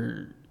think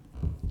they're,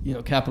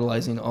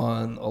 capitalizing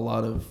on a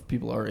lot of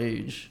people our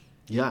age.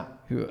 Yeah.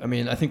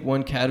 I think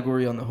one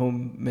category on the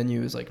home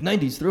menu is like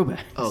 90s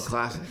throwbacks. Oh,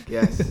 classic.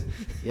 Yes.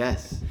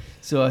 Yes.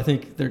 So I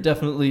think they're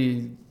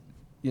definitely,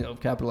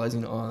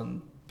 capitalizing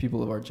on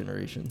people of our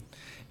generation.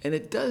 And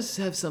it does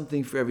have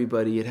something for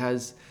everybody. It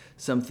has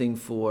something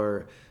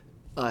for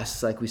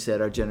us, like we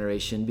said, our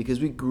generation, because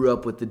we grew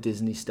up with the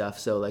Disney stuff.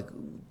 So like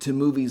to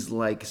movies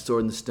like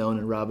Sword in the Stone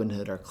and Robin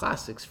Hood are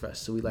classics for us.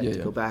 So we like to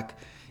go back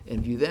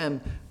and view them.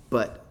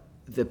 But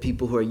the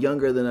people who are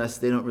younger than us,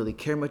 they don't really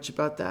care much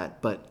about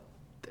that. But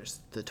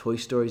there's the Toy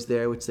Stories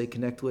there, which they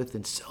connect with.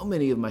 And so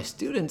many of my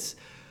students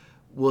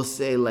will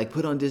say, like,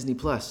 put on Disney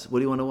Plus. What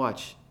do you want to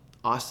watch?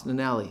 Austin and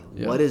Ally.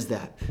 Yeah. What is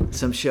that?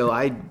 Some show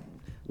I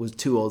was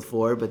too old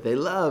for, but they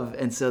love.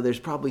 And so there's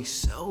probably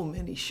so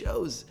many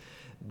shows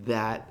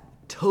that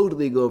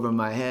totally go over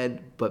my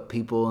head, but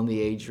people in the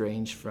age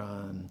range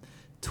from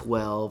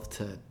 12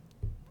 to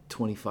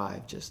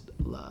 25 just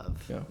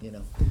love. Yeah.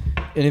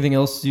 Anything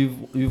else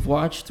you've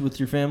watched with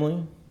your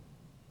family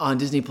on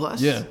Disney Plus?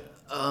 Yeah.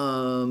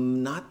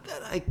 Not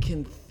that I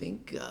can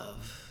think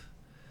of.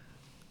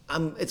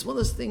 It's one of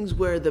those things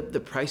where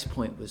the price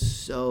point was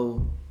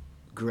so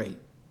great.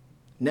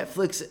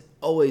 Netflix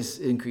always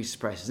increases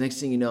prices. Next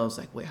thing you know, it's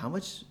like, wait, how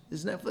much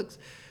is Netflix?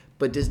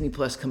 But Disney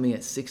Plus coming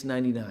at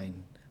 $6.99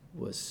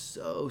 was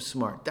so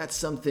smart. That's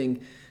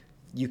something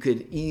you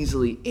could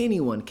easily,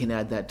 anyone can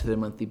add that to their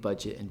monthly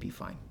budget and be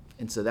fine.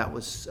 And so that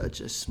was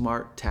such a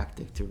smart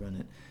tactic to run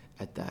it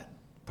at that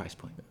price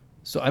point.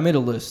 So I made a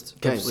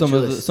list of some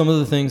of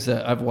the things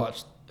that I've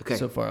watched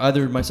so far,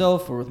 either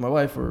myself or with my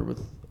wife or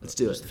with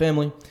the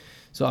family.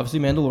 So obviously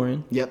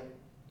Mandalorian. Yep.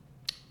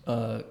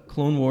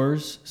 Clone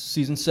Wars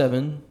season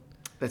 7.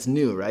 That's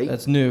new, right?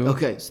 That's new.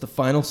 Okay. It's the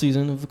final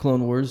season of the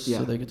Clone Wars,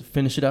 so they get to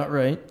finish it out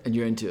right. And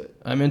you're into it.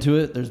 I'm into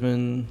it. There's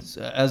been,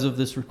 as of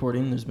this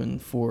recording, there's been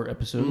 4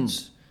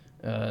 episodes.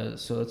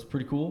 So that's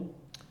pretty cool.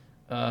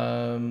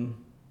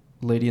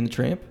 Lady and the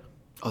Tramp.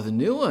 Oh, the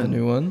new one. The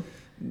new one.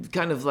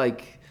 Kind of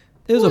like...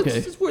 It was okay.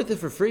 It's worth it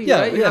for free,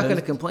 right? You're not going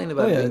to complain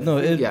about it. No,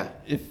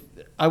 if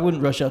I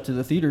wouldn't rush out to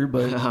the theater,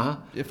 but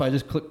if I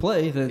just click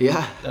play, then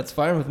that's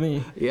fine with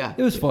me. Yeah.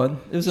 It was fun.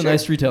 It was a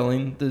nice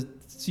retelling. The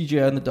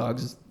CGI on the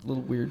dogs is a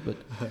little weird, but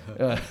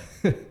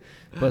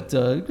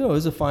it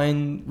was a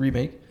fine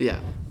remake. Yeah.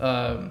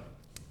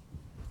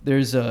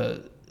 There's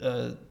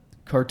a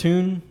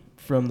cartoon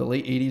from the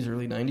late 80s,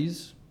 early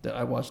 90s that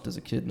I watched as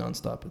a kid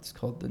nonstop. It's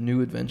called The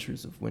New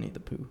Adventures of Winnie the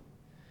Pooh.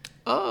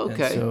 Oh,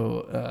 okay. And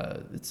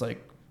so it's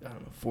like, I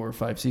don't know, 4 or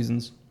 5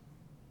 seasons.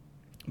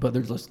 But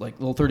there's just like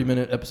little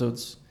 30-minute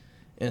episodes.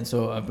 And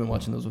so I've been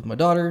watching those with my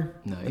daughter.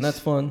 Nice. And that's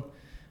fun.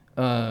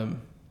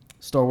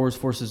 Star Wars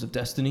Forces of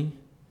Destiny,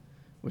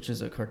 which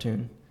is a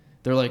cartoon.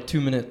 They're like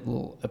 2-minute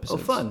little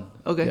episodes. Oh, fun.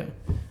 Okay.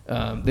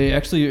 Yeah. They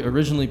actually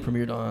originally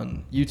premiered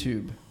on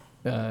YouTube,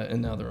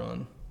 and now they're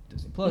on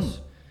Disney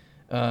Plus.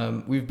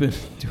 We've been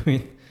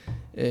doing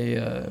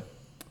a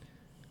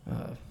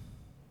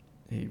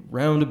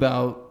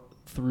roundabout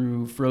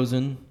through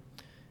Frozen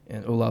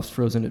and Olaf's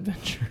Frozen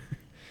Adventure,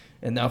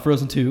 and now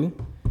Frozen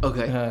 2.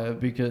 Okay.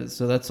 Because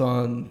so that's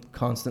on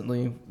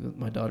constantly.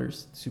 My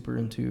daughter's super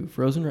into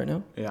Frozen right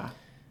now.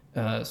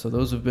 Yeah. So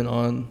those have been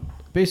on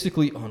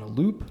basically on a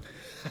loop.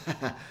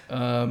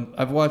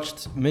 I've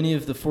watched many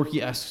of the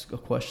Forky Asks a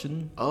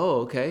Question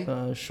Oh,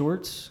 okay.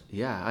 shorts.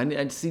 Yeah.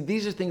 I see.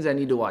 These are things I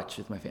need to watch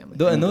with my family.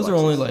 And those are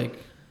only like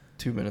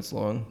 2 minutes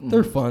long.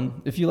 They're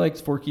fun. If you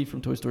liked Forky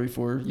from Toy Story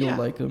 4, you'll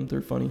like them.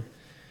 They're funny.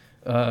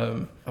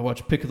 I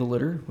watched Pick of the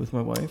Litter with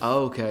my wife.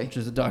 Oh, okay. Which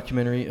is a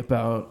documentary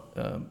about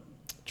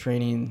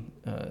training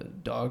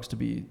dogs to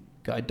be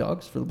guide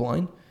dogs for the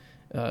blind.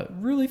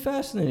 Really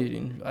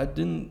fascinating. I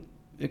didn't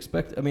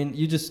expect. I mean,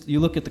 you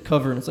look at the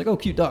cover and it's like, oh,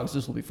 cute dogs.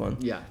 This will be fun.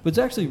 Yeah. But it's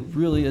actually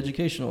really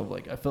educational.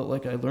 Like I felt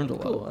like I learned a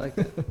lot. Cool. I like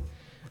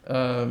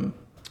that.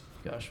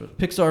 Gosh, what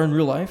Pixar in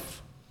real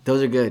life.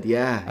 Those are good.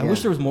 Yeah. I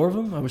wish there was more of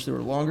them. I wish they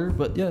were longer,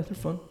 but yeah, they're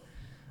fun.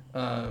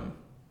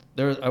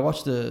 I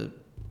watched a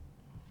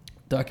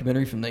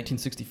documentary from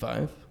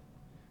 1965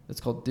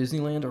 that's called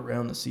Disneyland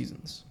Around the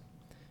Seasons.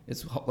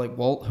 It's like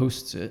Walt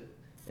hosts it,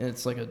 and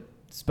it's like a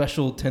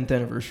special 10th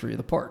anniversary of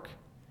the park.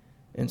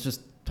 And it's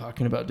just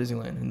talking about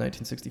Disneyland in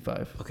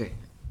 1965. Okay.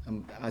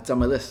 It's on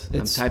my list.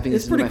 I'm typing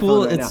it's this into pretty my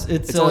cool. phone right now.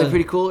 It's only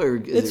pretty cool, or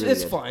is it really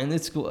it's good? fine.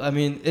 It's cool. I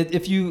mean,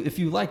 if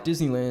you like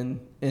Disneyland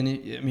and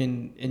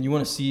and you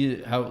want to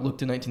see how it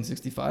looked in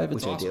 1965, it's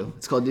Which awesome. I do.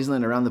 It's called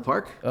Disneyland Around the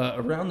Park.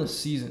 Around the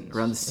Seasons.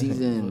 Around the I think is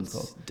what Seasons.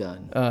 it's called.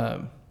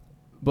 Done.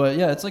 But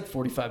yeah, it's like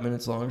 45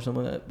 minutes long or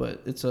something like that.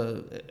 But it's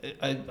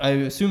I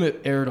assume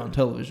it aired on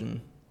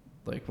television,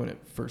 like when it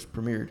first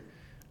premiered.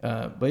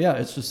 But yeah,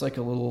 it's just like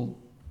a little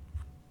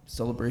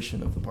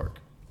celebration of the park.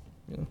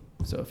 You know?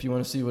 So if you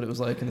want to see what it was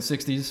like in the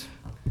 60s,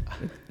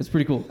 it's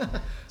pretty cool.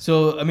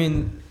 So, I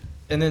mean,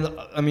 and then,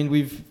 I mean,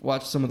 we've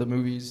watched some of the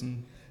movies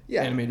and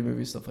animated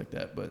movies, stuff like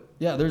that. But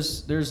yeah,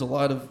 there's a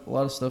lot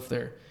of stuff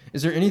there.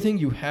 Is there anything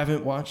you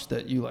haven't watched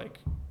that you like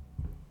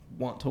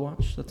want to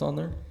watch that's on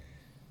there?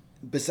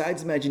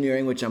 Besides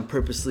Imagineering, which I'm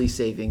purposely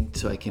saving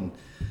so I can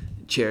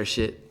cherish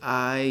it,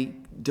 I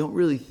don't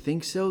really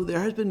think so. There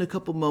has been a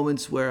couple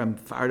moments where I'm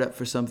fired up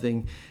for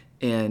something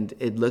and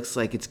it looks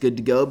like it's good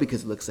to go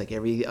because it looks like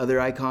every other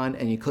icon,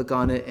 and you click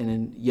on it and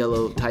in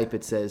yellow type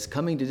it says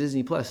coming to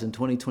Disney Plus in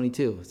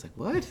 2022. It's like,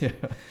 what? Yeah.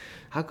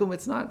 How come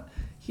it's not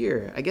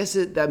here? I guess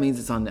that means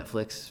it's on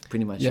Netflix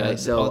pretty much, right?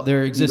 So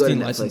there are existing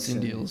licensing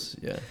deals,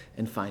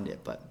 and find it.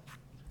 But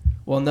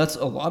well, and that's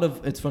a lot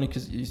of. It's funny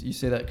because you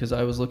say that because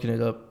I was looking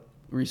it up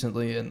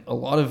recently, and a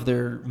lot of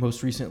their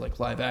most recent like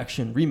live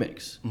action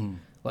remakes,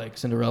 like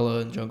Cinderella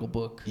and Jungle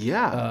Book,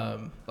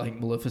 like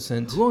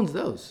Maleficent. Who owns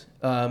those?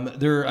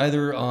 They're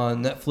either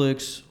on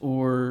Netflix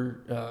or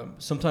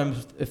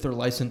sometimes if they're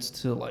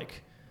licensed to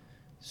like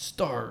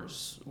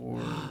Stars or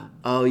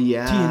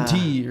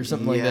TNT or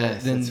something like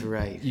that, then that's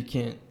right. You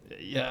can't.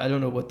 Yeah, I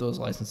don't know what those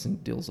licensing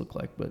deals look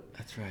like, but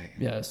that's right.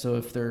 Yeah, so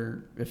if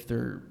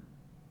they're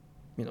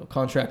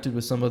contracted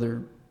with some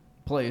other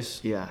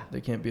place,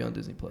 they can't be on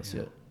Disney Plus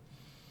yet.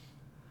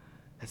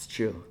 That's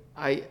true.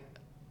 I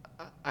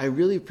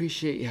really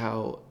appreciate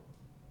how,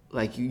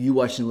 like you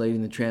watching Lady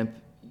and the Tramp,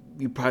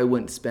 you probably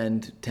wouldn't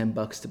spend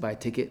 $10 to buy a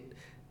ticket,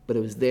 but it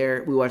was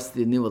there. We watched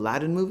the new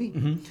Aladdin movie.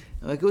 Mm-hmm.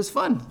 Like it was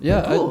fun.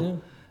 Yeah,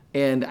 cool.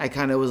 And I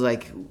kind of was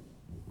like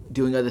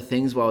doing other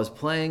things while I was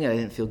playing. And I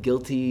didn't feel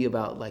guilty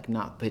about like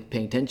not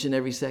paying attention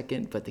every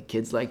second, but the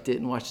kids liked it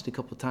and watched it a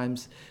couple of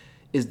times.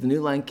 Is the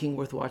new Lion King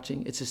worth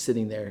watching? It's just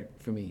sitting there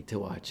for me to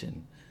watch,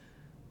 and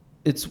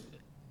it's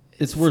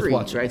worth free,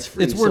 watching. Right? It's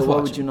free. It's worth so watching.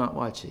 Why would you not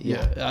watch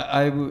it?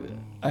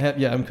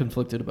 I'm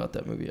conflicted about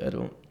that movie. I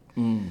don't.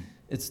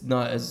 It's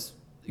not as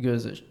good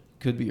as it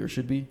could be or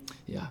should be.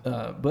 Yeah.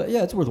 But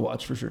yeah, it's worth a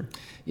watch for sure.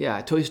 Yeah,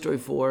 Toy Story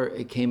 4,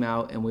 it came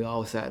out and we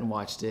all sat and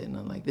watched it, and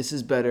I'm like, this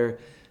is better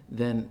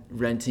than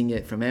renting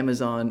it from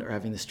Amazon or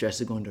having the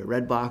stress of going to a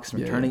Redbox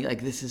and returning it.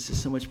 Like, this is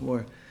just so much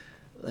more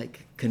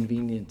like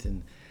convenient.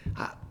 And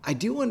I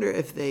do wonder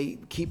if they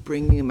keep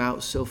bringing them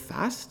out so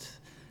fast,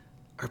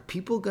 are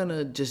people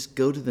gonna just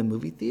go to the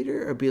movie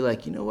theater or be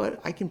like, you know what,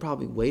 I can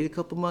probably wait a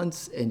couple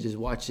months and just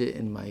watch it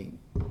in my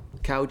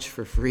couch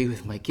for free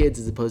with my kids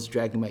as opposed to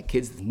dragging my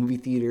kids to the movie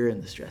theater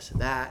and the stress of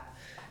that?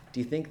 Do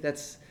you think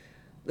this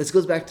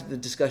goes back to the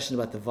discussion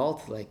about the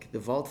vault? Like, the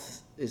vault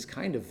is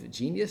kind of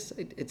genius.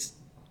 It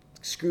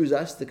screws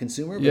us, the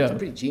consumer, but it's a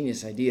pretty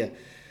genius idea.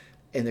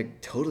 And they're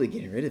totally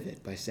getting rid of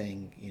it by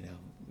saying,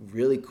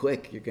 really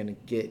quick, you're going to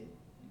get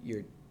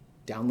your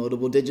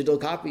downloadable digital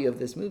copy of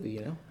this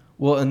movie,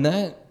 Well, and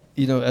that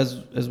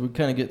as we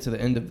kind of get to the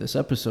end of this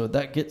episode,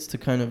 that gets to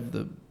kind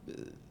of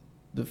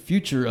the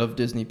future of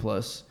Disney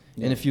Plus.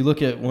 Yeah. And if you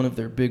look at one of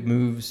their big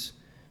moves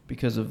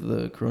because of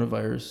the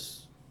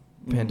coronavirus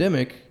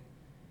pandemic,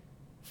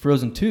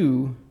 Frozen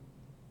 2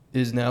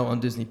 is now on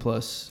Disney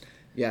Plus.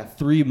 Yeah.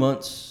 3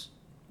 months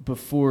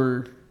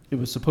before it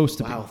was supposed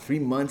to be. Wow, 3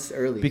 months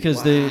early.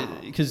 Because wow.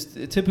 because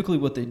typically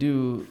what they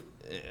do,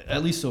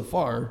 at least so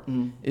far,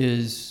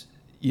 is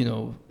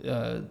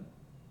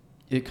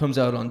it comes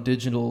out on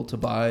digital to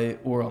buy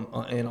or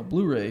and on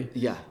Blu-ray.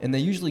 Yeah. And they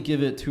usually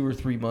give it 2 or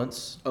 3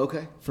 months.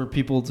 Okay. For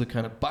people to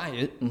kind of buy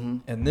it,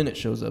 and then it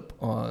shows up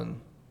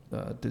on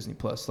Disney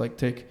Plus. Like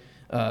take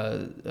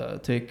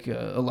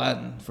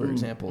Aladdin for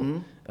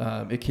example.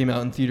 It came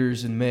out in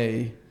theaters in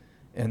May,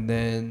 and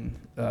then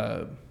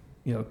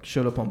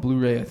showed up on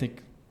Blu-ray I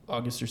think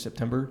August or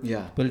September.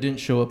 Yeah. But it didn't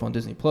show up on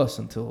Disney Plus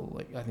until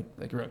I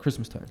think around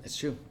Christmas time. That's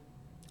true.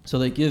 So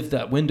they give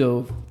that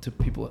window to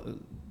people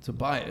to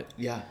buy it.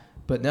 Yeah.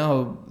 But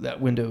now that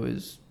window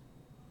is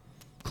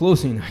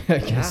closing, I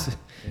guess.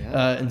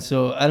 Yeah. And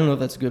so I don't know if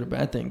that's a good or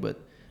bad thing, but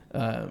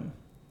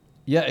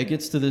it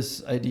gets to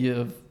this idea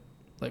of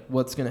like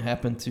what's going to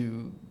happen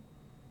to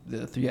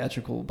the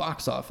theatrical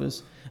box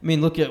office. I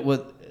mean, look at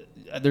what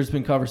there's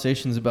been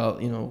conversations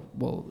about,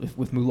 if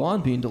with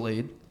Mulan being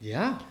delayed.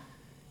 Yeah.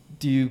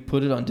 Do you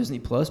put it on Disney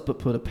Plus but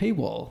put a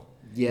paywall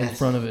in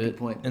front of it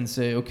and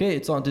say, okay,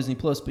 it's on Disney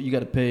Plus, but you got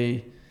to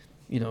pay,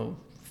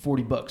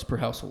 $40 per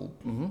household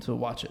to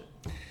watch it.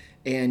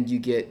 And you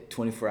get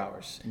 24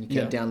 hours and you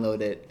can download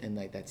it and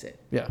that's it.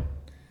 Yeah.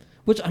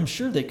 Which I'm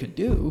sure they could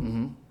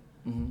do.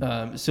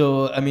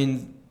 So, I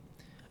mean,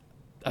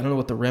 I don't know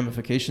what the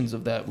ramifications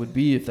of that would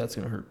be if that's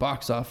going to hurt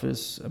box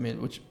office. I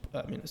mean,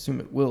 assume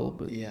it will,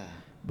 but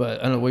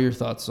I don't know. What are your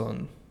thoughts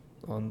on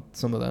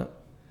some of that?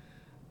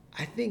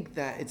 I think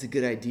that it's a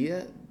good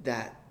idea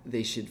that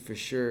they should for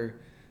sure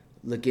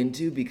look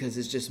into because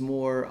it's just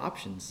more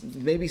options.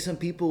 Maybe some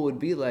people would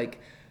be like,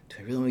 do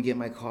I really want to get in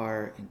my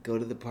car and go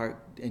to the park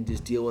and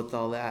just deal with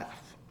all that?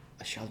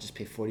 I'll just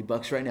pay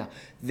 $40 right now.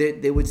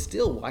 They would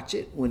still watch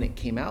it when it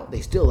came out.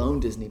 They still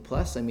own Disney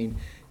Plus. I mean,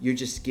 you're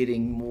just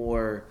getting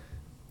more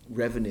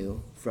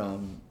revenue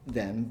from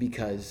them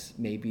because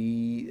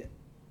maybe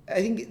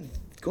I think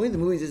going to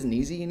the movies isn't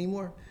easy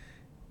anymore.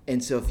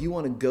 And so if you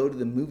want to go to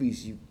the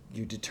movies,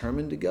 you're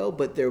determined to go,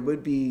 but there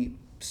would be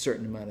a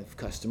certain amount of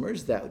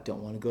customers that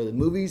don't want to go to the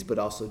movies but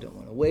also don't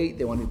want to wait.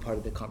 They want to be part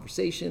of the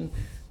conversation.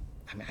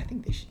 I mean,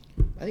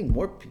 I think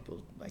more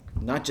people, like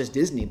not just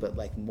Disney, but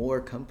like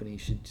more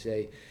companies should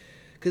say,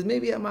 because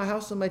maybe at my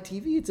house on my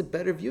TV, it's a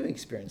better viewing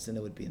experience than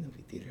it would be in the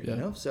movie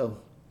theater, So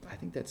I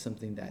think that's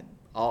something that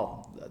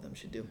all of them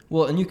should do.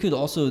 Well, and you could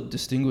also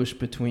distinguish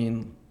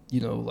between,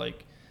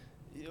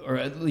 or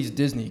at least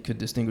Disney could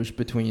distinguish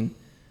between,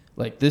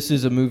 like, this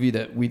is a movie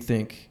that we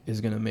think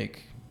is going to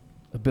make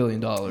 $1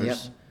 billion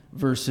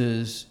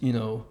versus,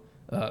 Call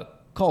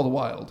of the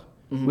Wild,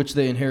 which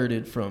they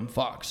inherited from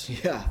Fox.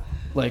 Yeah.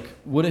 Like,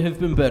 would it have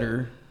been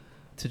better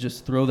to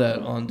just throw that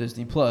on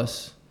Disney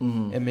Plus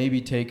and maybe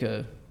take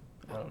a,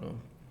 I don't know,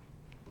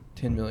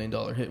 $10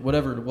 million hit,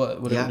 whatever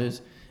it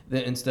is,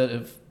 then instead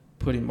of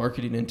putting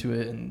marketing into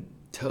it and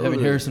having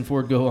Harrison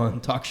Ford go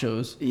on talk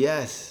shows.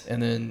 Yes.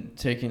 And then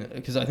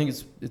because I think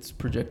it's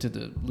projected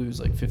to lose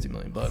like $50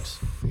 million.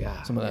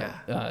 Yeah. Some of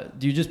that. Yeah.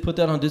 Do you just put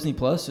that on Disney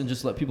Plus and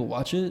just let people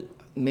watch it?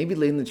 Maybe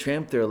Lady and the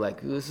Tramp, they're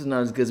like, this is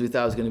not as good as we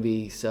thought it was going to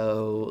be,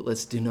 so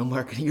let's do no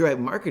marketing. You're right,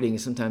 marketing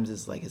sometimes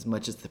is like as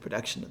much as the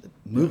production of the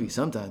movie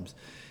sometimes.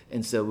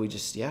 And so we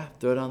just,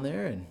 throw it on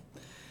there and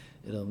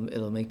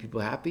it'll make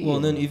people happy. Well,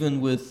 and then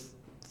even with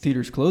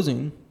theaters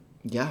closing,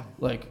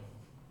 like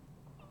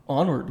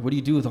Onward, what do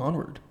you do with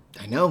Onward?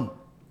 I know.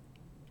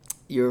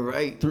 You're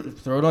right.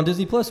 Throw it on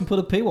Disney Plus and put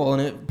a paywall on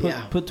it.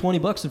 Put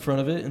 $20 in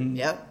front of it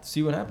and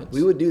see what happens.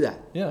 We would do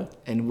that. Yeah.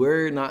 And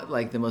we're not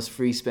like the most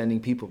free spending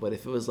people, but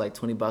if it was like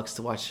 $20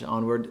 to watch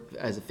Onward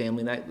as a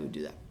family night, we would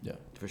do that. Yeah,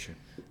 for sure.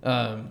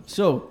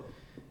 So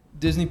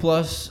Disney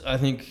Plus, I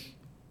think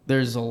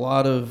there's a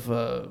lot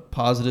of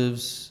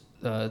positives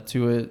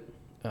to it.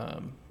 I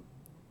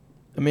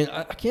mean,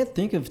 I can't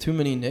think of too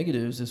many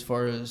negatives as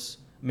far as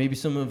maybe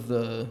some of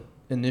the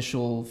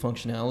initial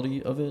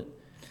functionality of it.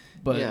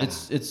 But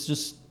it's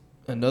just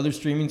another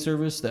streaming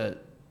service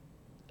that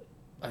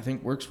I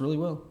think works really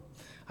well.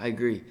 I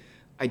agree.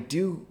 I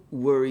do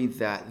worry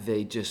that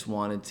they just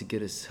wanted to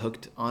get us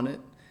hooked on it.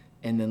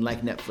 And then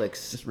like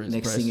Netflix,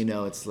 next thing you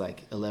know, it's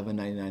like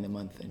 $11.99 a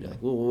month. And you're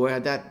like, well, where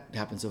had that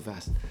happen so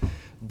fast?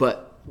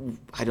 But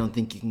I don't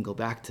think you can go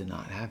back to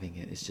not having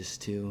it. It's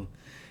just too...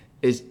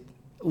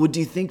 do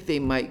you think they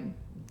might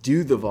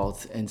do the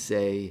vault and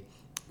say...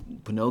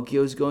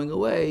 Pinocchio's going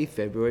away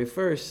February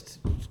 1st.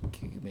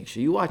 Make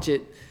sure you watch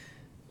it.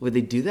 Would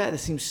they do that? It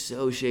seems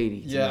so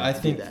shady. Yeah, I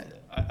think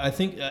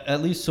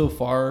at least so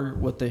far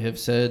what they have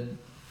said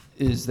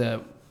is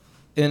that,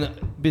 and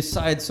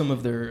besides some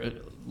of their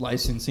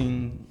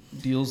licensing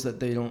deals that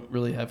they don't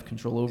really have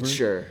control over.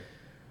 Sure.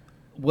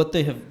 What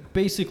they have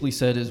basically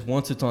said is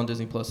once it's on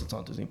Disney Plus, it's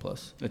on Disney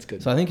Plus. That's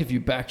good. So I think if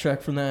you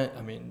backtrack from that,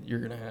 I mean, you're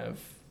going to have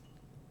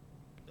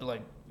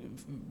like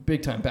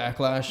big time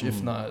backlash,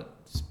 if not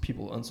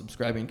people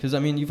unsubscribing. Because I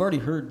mean, you've already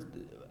heard.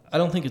 I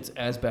don't think it's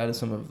as bad as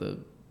some of the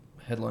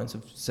headlines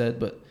have said,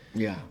 but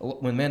Yeah.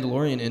 when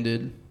Mandalorian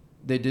ended,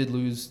 they did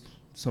lose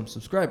some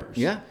subscribers.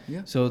 Yeah.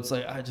 So it's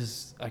like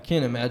I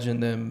can't imagine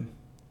them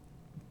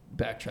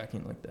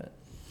backtracking like that.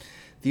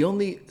 The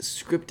only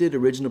scripted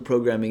original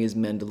programming is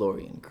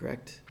Mandalorian,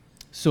 correct?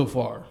 So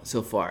far.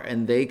 So far.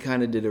 And they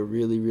kind of did a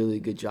really, really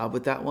good job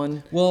with that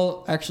one.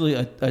 Well, actually,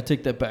 I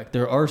take that back.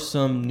 There are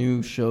some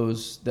new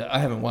shows that I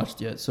haven't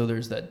watched yet. So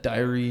there's that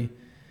Diary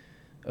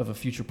of a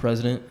Future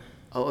President.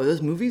 Oh, are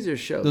those movies or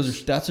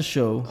shows? That's a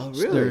show. Oh,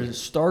 really? There's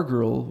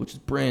Stargirl, which is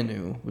brand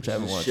new, which I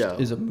haven't watched, show.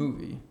 is a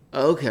movie.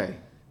 Okay.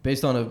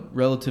 Based on a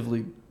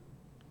relatively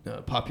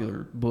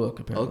popular book,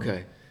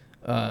 apparently.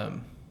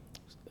 Okay.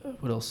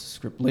 What else?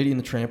 Lady and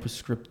the Tramp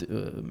was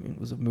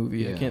was a movie.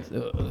 Yeah. I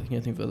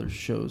can't think of other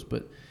shows,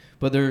 but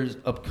there's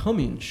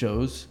upcoming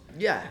shows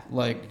Yeah.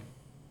 like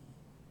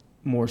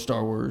more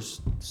Star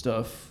Wars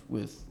stuff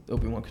with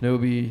Obi-Wan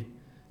Kenobi.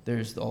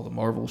 There's all the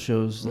Marvel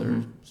shows that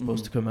are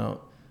supposed to come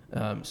out.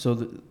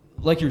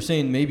 Like you were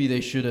saying, maybe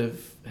they should have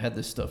had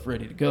this stuff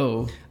ready to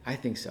go. I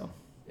think so.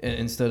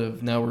 Instead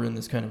of now we're in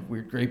this kind of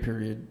weird gray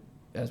period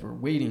as we're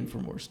waiting for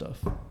more stuff.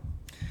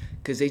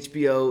 Because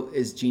HBO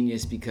is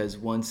genius because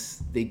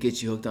once they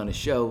get you hooked on a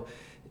show,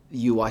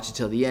 you watch it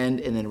till the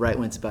end, and then right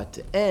when it's about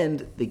to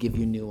end, they give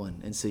you a new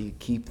one. And so you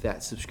keep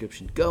that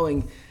subscription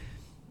going.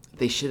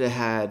 They should have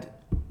had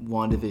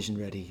WandaVision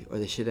ready, or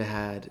they should have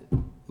had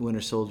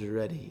Winter Soldier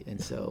ready.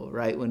 And so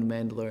right when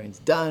Mandalorian's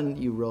done,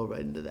 you roll right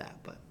into that.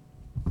 But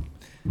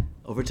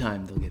over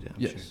time, they'll get it,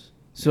 I'm sure.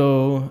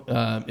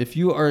 So if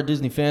you are a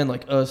Disney fan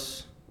like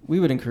us,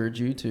 we would encourage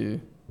you to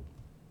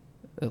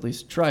at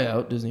least try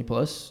out Disney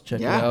Plus, check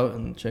it out,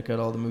 and check out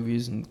all the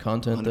movies and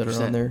content 100%. That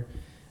are on there.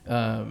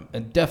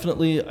 And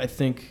definitely, I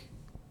think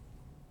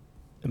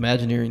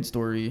Imagineering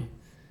Story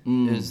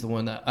is the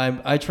one that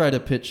I try to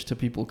pitch to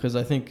people because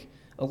I think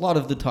a lot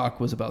of the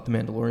talk was about The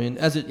Mandalorian,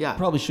 as it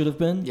probably should have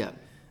been. Yeah.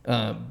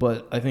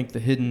 But I think the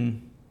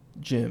hidden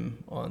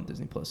gem on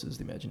Disney Plus is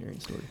The Imagineering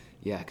Story.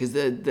 Yeah, because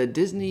the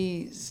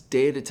Disney's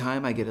Day at a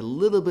Time, I get a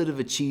little bit of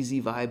a cheesy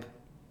vibe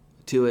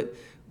to it.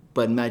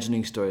 But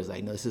Imagineering Story is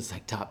like, no, this is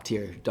like top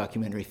tier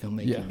documentary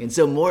filmmaking. Yeah. And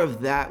so more of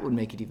that would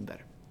make it even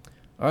better.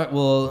 All right.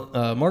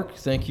 Well, Mark,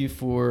 thank you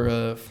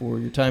for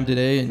your time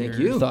today and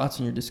your thoughts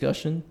and your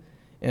discussion.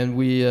 And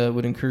we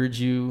would encourage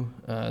you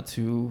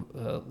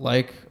to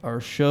like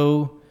our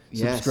show,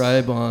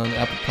 subscribe on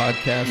Apple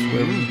Podcasts,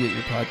 wherever you get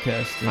your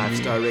podcast.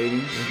 5-star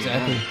ratings.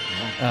 Exactly.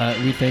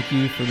 Yeah. We thank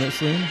you for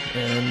listening,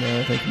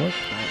 and thank you, Mark.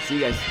 All right. See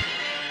you guys.